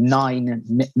lost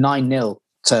 9-0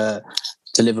 to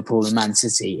Liverpool and Man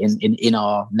City in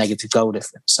our negative goal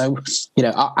difference. So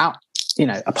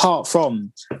apart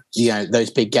from those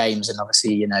big games and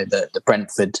obviously the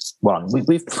Brentford one,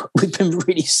 we've been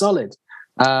really solid.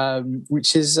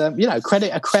 Which is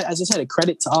credit as I said, a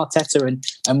credit to Arteta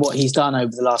and what he's done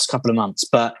over the last couple of months,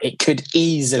 but it could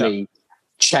easily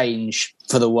change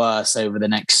for the worse over the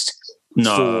next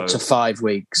 4 to 5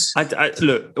 weeks.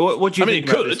 Look, what do you think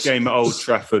about this game at Old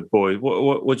Trafford, boy?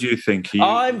 What do you think?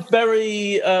 I'm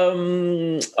very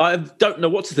I don't know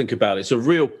what to think about it. It's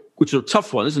which is a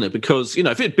tough one, isn't it? Because,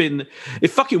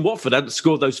 if fucking Watford hadn't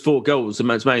scored those 4 goals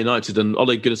against Man United and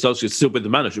Ole Gunnar Solskjaer had still been the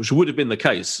manager, which would have been the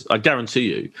case, I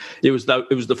guarantee you, it was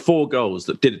the 4 goals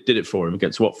that did it for him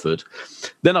against Watford,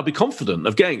 then I'd be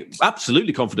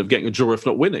absolutely confident of getting a draw if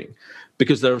not winning,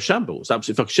 because they're a shambles,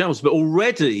 absolutely fucking shambles. But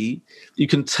already you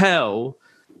can tell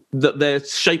that they're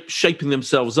shaping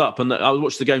themselves up. And I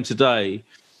watched the game today,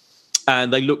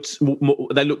 and they looked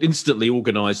instantly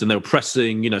organised, and they were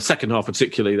pressing. Second half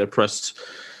particularly, they pressed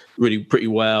really pretty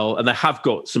well, and they have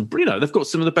got some. They've got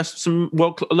some of the best,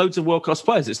 loads of world class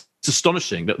players. It's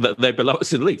astonishing that they're below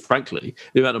us in the league. Frankly,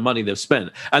 the amount of money they've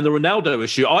spent, and the Ronaldo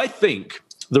issue. I think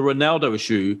the Ronaldo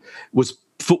issue was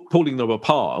pulling them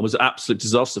apart and was an absolute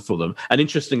disaster for them. And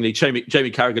interestingly, Jamie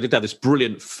Carragher did have this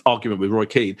brilliant argument with Roy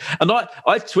Keane. And I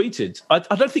tweeted, I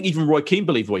don't think even Roy Keane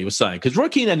believed what he was saying, because Roy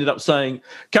Keane ended up saying,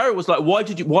 Carragher was like, why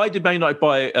did Man United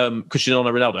buy Cristiano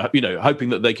Ronaldo, hoping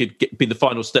that they could be the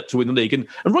final step to win the league? And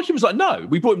Roy Keane was like, no,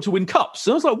 we bought him to win cups.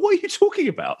 And I was like, what are you talking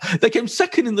about? They came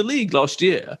second in the league last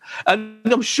year. And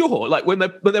I'm sure, like, when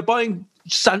they're buying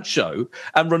Sancho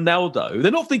and Ronaldo,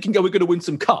 they're not thinking, we're going to win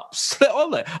some cups, are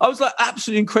they? I was like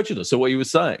absolutely incredulous at what he was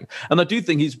saying, and I do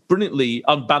think he's brilliantly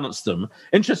unbalanced them.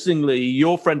 Interestingly,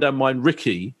 your friend and mine,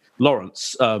 Ricky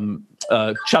Lawrence,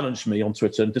 challenged me on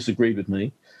Twitter and disagreed with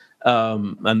me.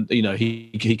 And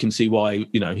he can see why.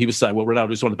 He was saying, well,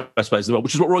 Ronaldo is one of the best players in the world,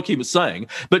 which is what Roy Keane was saying.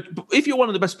 But if you're one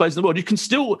of the best players in the world, you can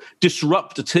still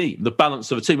disrupt a team, the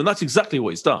balance of a team, and that's exactly what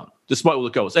he's done, despite all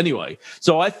the goals. Anyway,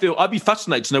 so I feel I'd be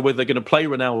fascinated to know whether they're going to play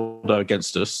Ronaldo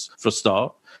against us for a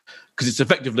start, because it's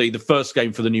effectively the first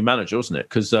game for the new manager, wasn't it?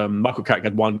 Because Michael Carrick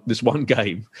had this one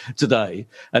game today,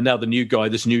 and now the new guy,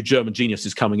 this new German genius,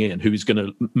 is coming in, who is going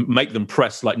to make them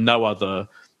press like no other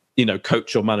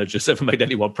coach or manager's ever made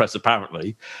anyone press,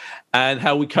 apparently. And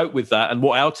how we cope with that and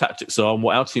what our tactics are and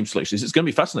what our team selection is, it's going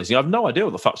to be fascinating. I have no idea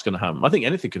what the fuck's going to happen. I think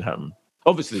anything could happen.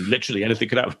 Obviously, literally anything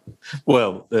could happen.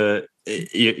 Well,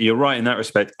 you're right in that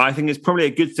respect. I think it's probably a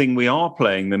good thing we are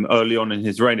playing them early on in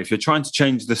his reign. If you're trying to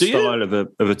change the style of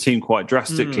a team quite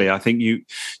drastically, I think you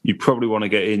probably want to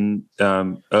get in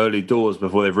early doors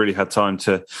before they've really had time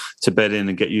to bed in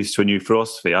and get used to a new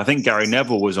philosophy. I think Gary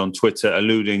Neville was on Twitter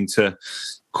alluding to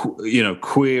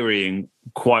querying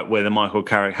quite whether Michael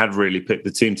Carrick had really picked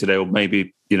the team today, or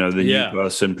maybe the new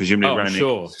person, presumably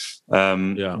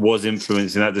Rangnick, was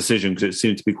influencing that decision, because it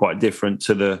seemed to be quite different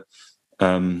to the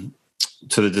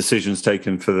decisions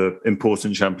taken for the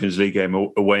important Champions League game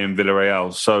away in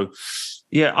Villarreal. So,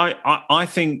 I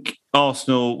think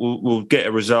Arsenal will get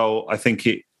a result. I think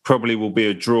it probably will be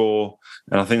a draw.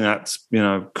 And I think that's,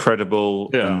 credible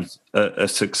and a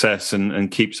success,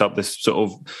 and keeps up this sort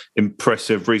of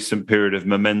impressive recent period of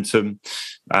momentum.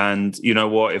 And you know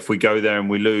what? If we go there and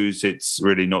we lose, it's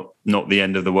really not the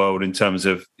end of the world in terms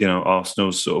of,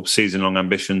 Arsenal's sort of season-long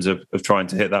ambitions of trying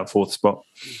to hit that fourth spot.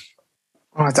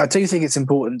 I do think it's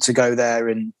important to go there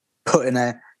and put in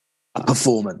a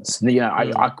performance. We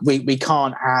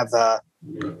can't have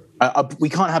we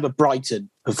can't have a Brighton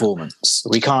performance.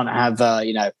 We can't have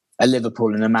a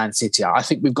Liverpool and a Man City. I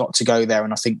think we've got to go there,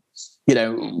 and I think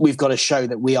we've got to show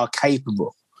that we are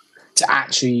capable to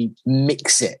actually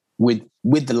mix it with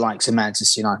the likes of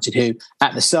Manchester United, who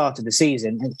at the start of the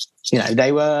season,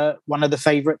 they were one of the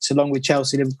favourites along with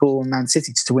Chelsea, Liverpool, and Man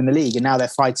City to win the league, and now they're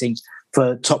fighting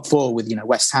for top four with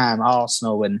West Ham,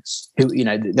 Arsenal, and who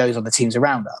those are the teams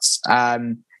around us.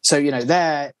 So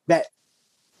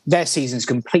their season's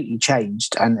completely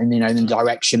changed, and in the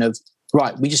direction of,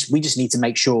 right, we just need to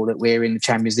make sure that we're in the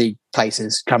Champions League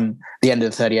places come the end of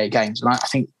the 38 games. And I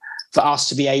think for us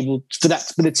to be able, for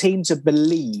the team to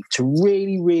believe, to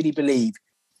really, really believe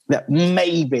that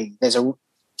maybe there's an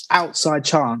outside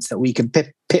chance that we can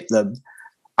pip them,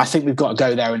 I think we've got to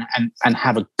go there and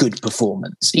have a good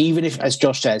performance. Even if, as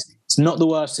Josh says, it's not the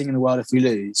worst thing in the world if we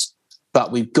lose,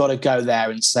 but we've got to go there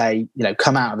and say,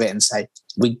 come out of it and say,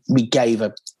 we gave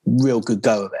a real good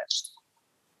go of it.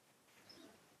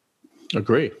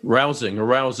 Agree. Arousing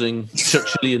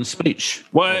Churchillian speech.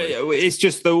 Well, it's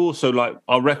just though also like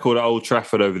our record at Old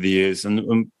Trafford over the years,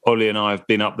 and Ollie and I have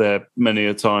been up there many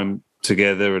a time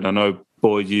together, and I know,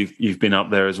 Boyd, you've been up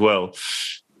there as well.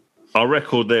 Our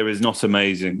record there is not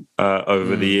amazing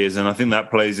over the years, and I think that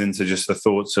plays into just the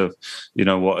thoughts of,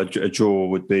 what a draw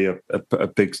would be a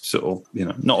big sort of,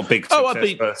 not a big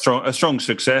success, but a strong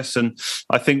success. And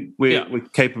I think we're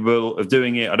capable of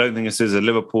doing it. I don't think this is a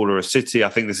Liverpool or a City. I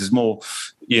think this is more,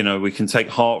 we can take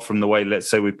heart from the way,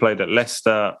 let's say, we played at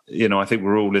Leicester. I think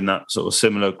we're all in that sort of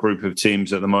similar group of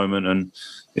teams at the moment, and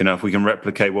if we can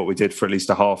replicate what we did for at least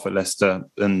a half at Leicester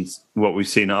and what we've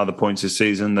seen at other points this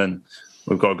season, then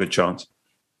we've got a good chance.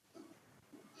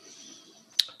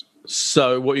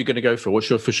 So what are you going to go for? What's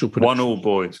your official prediction? 1-1,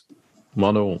 boys.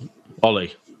 1-1.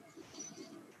 Ollie?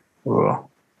 Oh,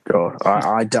 God.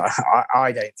 I don't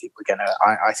think we're going to...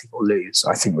 I think we'll lose.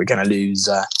 I think we're going to lose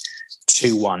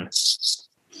 2-1.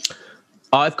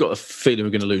 I've got a feeling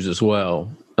we're going to lose as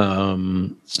well.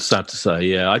 Sad to say,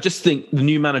 yeah. I just think the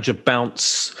new manager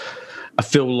bounce, I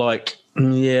feel like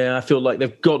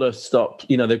they've got to stop.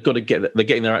 They've got to they're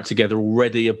getting their act together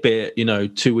already a bit.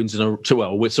 2 wins in a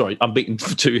unbeaten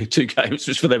for two games,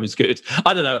 which for them is good.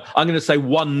 I don't know. I'm going to say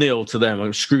 1-0 to them. An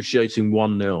excruciating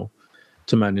 1-0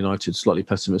 to Man United slightly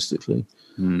pessimistically.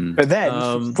 But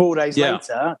then 4 days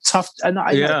later, tough. And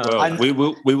we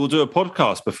will do a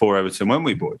podcast before Everton, won't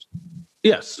we, boys?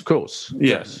 Yes, of course.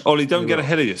 Yes, Ollie, don't get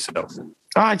ahead of yourself.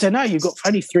 I don't know. You've got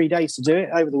only 3 days to do it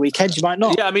over the weekend. You might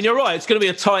not. Yeah, I mean, you're right. It's going to be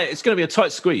a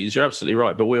tight squeeze. You're absolutely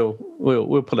right. But we'll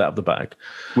pull it out of the bag.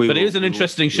 It is an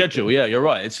interesting schedule. Yeah, you're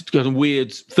right. It's got a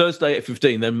weird Thursday at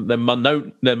 15, then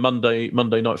Monday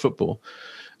night football.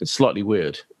 It's slightly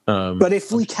weird. But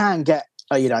if we can get,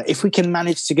 if we can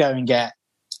manage to go and get,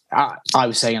 I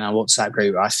was saying in our WhatsApp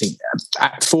group, I think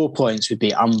at 4 points would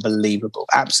be unbelievable,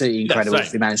 absolutely incredible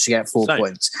if we managed to get 4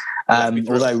 points.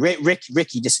 Although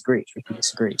Ricky disagrees.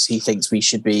 He thinks we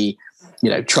should be,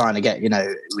 trying to get,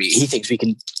 he thinks we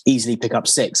can easily pick up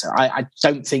 6. I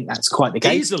don't think that's quite the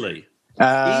case. Easily.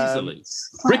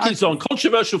 Ricky's on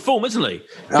controversial form, isn't he?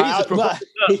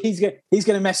 He's going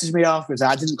to message me afterwards.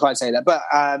 I didn't quite say that, but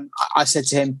I said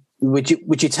to him, would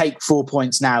you take 4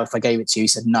 points now if I gave it to you? He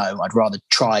said, no, I'd rather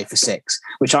try for 6,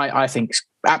 which I think is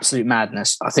absolute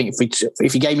madness. I think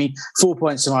if you gave me 4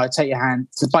 points tomorrow,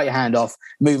 bite your hand off,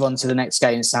 move on to the next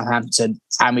game in Southampton,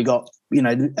 and we got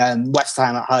West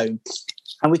Ham at home,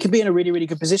 and we could be in a really, really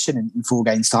good position in 4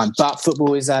 games' time. But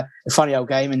football is a funny old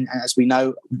game, and as we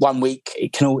know, 1 week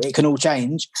it can all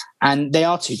change, and they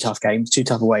are 2 tough games, 2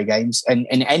 tough away games, in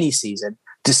any season,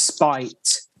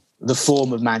 despite the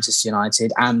form of Manchester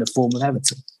United and the form of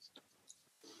Everton.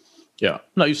 Yeah,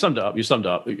 no, you summed it up.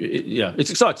 It's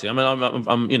exciting. I mean,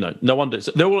 I'm no wonder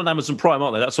they're all on Amazon Prime,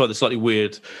 aren't they? That's why they're slightly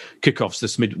weird kickoffs.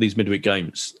 These midweek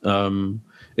games.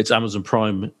 It's Amazon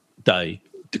Prime Day,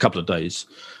 a couple of days.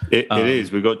 It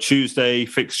is. We've got Tuesday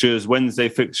fixtures, Wednesday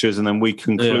fixtures, and then we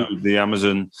conclude the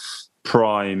Amazon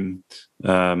Prime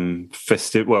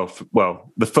festive.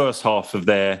 Well, the first half of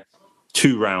their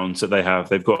 2 rounds that they have.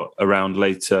 They've got a round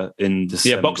later in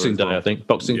December. Yeah, Boxing Day, I think.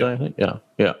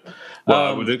 Yeah. Well,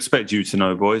 I would expect you to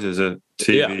know, boys, as a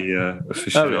TV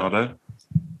aficionado.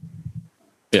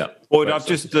 Yeah. Boyd, I've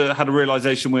just had a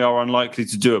realisation we are unlikely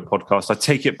to do a podcast. I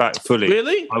take it back fully.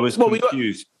 Really? I was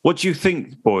confused. What do you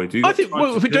think, Boyd? I think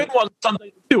if we're doing one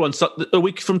Sunday, a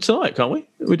week from tonight, can't we?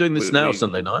 We're doing this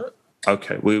Sunday night.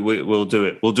 Okay, we'll do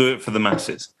it. We'll do it for the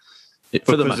masses.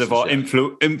 Because of our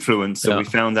influence that we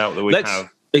found out that we have.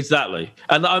 Exactly.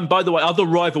 And by the way, other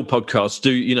rival podcasts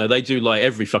they do like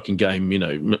every fucking game,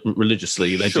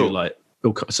 religiously. They do like,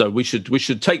 so we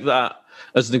should take that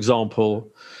as an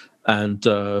example and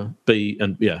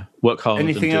work hard.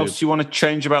 Anything else you want to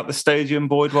change about the stadium,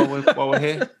 Boyd, while we're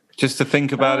here? Just to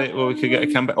think about it, or we could get a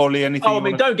campaign. Ollie,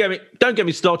 anything? Don't get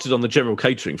me started on the general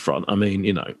catering front. I mean,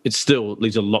 it still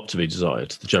leaves a lot to be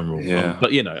desired. The general,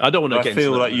 but I don't want to. I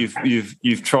feel like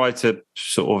you've tried to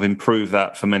sort of improve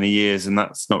that for many years, and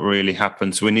that's not really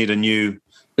happened. So we need a new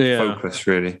focus,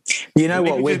 really. You know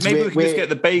what? Maybe we can just get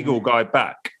the bagel guy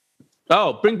back.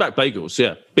 Oh, bring back bagels,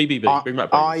 yeah. BBB, bring back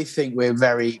bagels. I think we're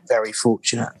very, very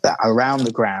fortunate that around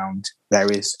the ground there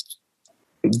is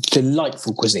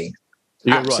delightful cuisine.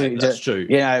 You're absolutely right, that's true.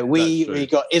 We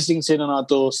got Islington on our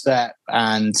doorstep,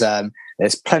 and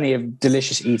there's plenty of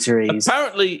delicious eateries.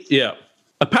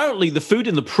 Apparently, the food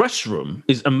in the press room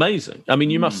is amazing. I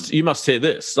mean, you must hear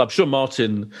this. I'm sure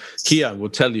Martin Keown will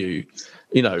tell you.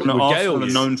 Arsenal are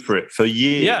known for it for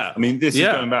years. Yeah. I mean, this is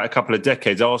going back a couple of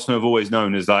decades. Arsenal have always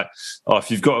known as like,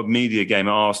 if you've got a media game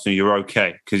at Arsenal, you're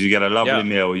okay because you get a lovely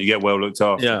meal, you get well looked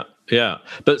after. Yeah.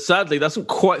 But sadly, that hasn't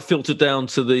quite filtered down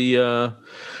to the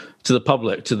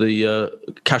public, to the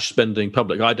cash spending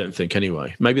public. I don't think,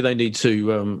 anyway. Maybe they need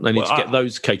to get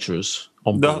those caterers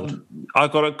on board. I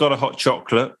got a hot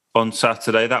chocolate on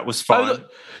Saturday. That was fine.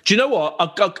 Do you know what?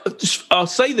 I'll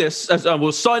say this, as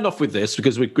we'll sign off with this,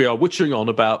 because we are witchering on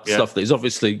about stuff that is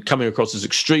obviously coming across as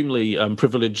extremely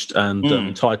privileged and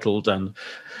entitled.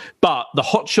 But the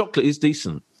hot chocolate is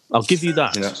decent. I'll give you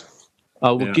that. Yeah. I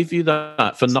will give you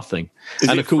that for nothing.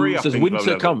 And of course, as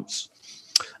winter comes.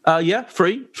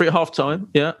 Free at half time.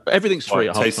 Yeah, everything's free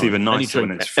at half time. Tastes even nicer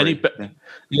when it's free.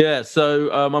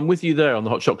 So I'm with you there on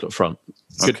the hot chocolate front.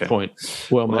 Good point.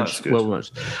 Well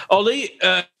mentioned. Ollie,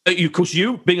 of course,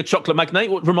 you being a chocolate magnate,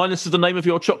 remind us of the name of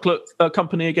your chocolate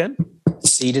company again?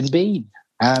 Seed and Bean.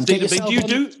 Seed and Bean. Do you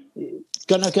do?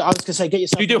 I was going to say, get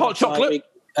yourself. Do you do hot chocolate?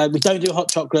 We don't do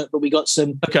hot chocolate, but we got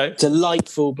some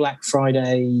delightful Black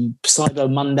Friday,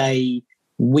 Cyber Monday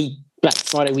Black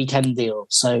Friday weekend deal.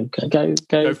 So go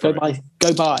buy.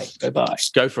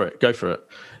 Go for it.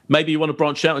 Maybe you want to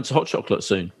branch out into hot chocolate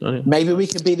soon. Don't you? Maybe we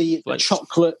could be the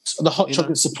hot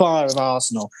chocolate supplier of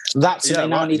Arsenal. That's what they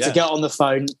now need to get on the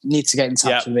phone. Need to get in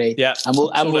touch with me. Yeah, and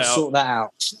we'll sort that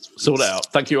out. Sort it out.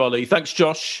 Thank you, Ollie. Thanks,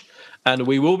 Josh. And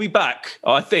we will be back,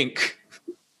 I think,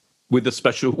 with the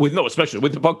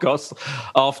podcast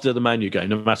after the Man U game,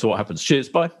 no matter what happens. Cheers,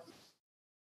 bye.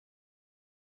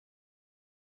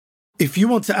 If you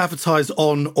want to advertise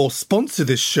on or sponsor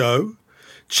this show,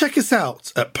 check us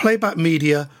out at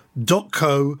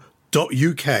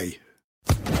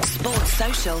playbackmedia.co.uk. Sports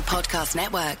Social Podcast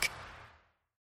Network.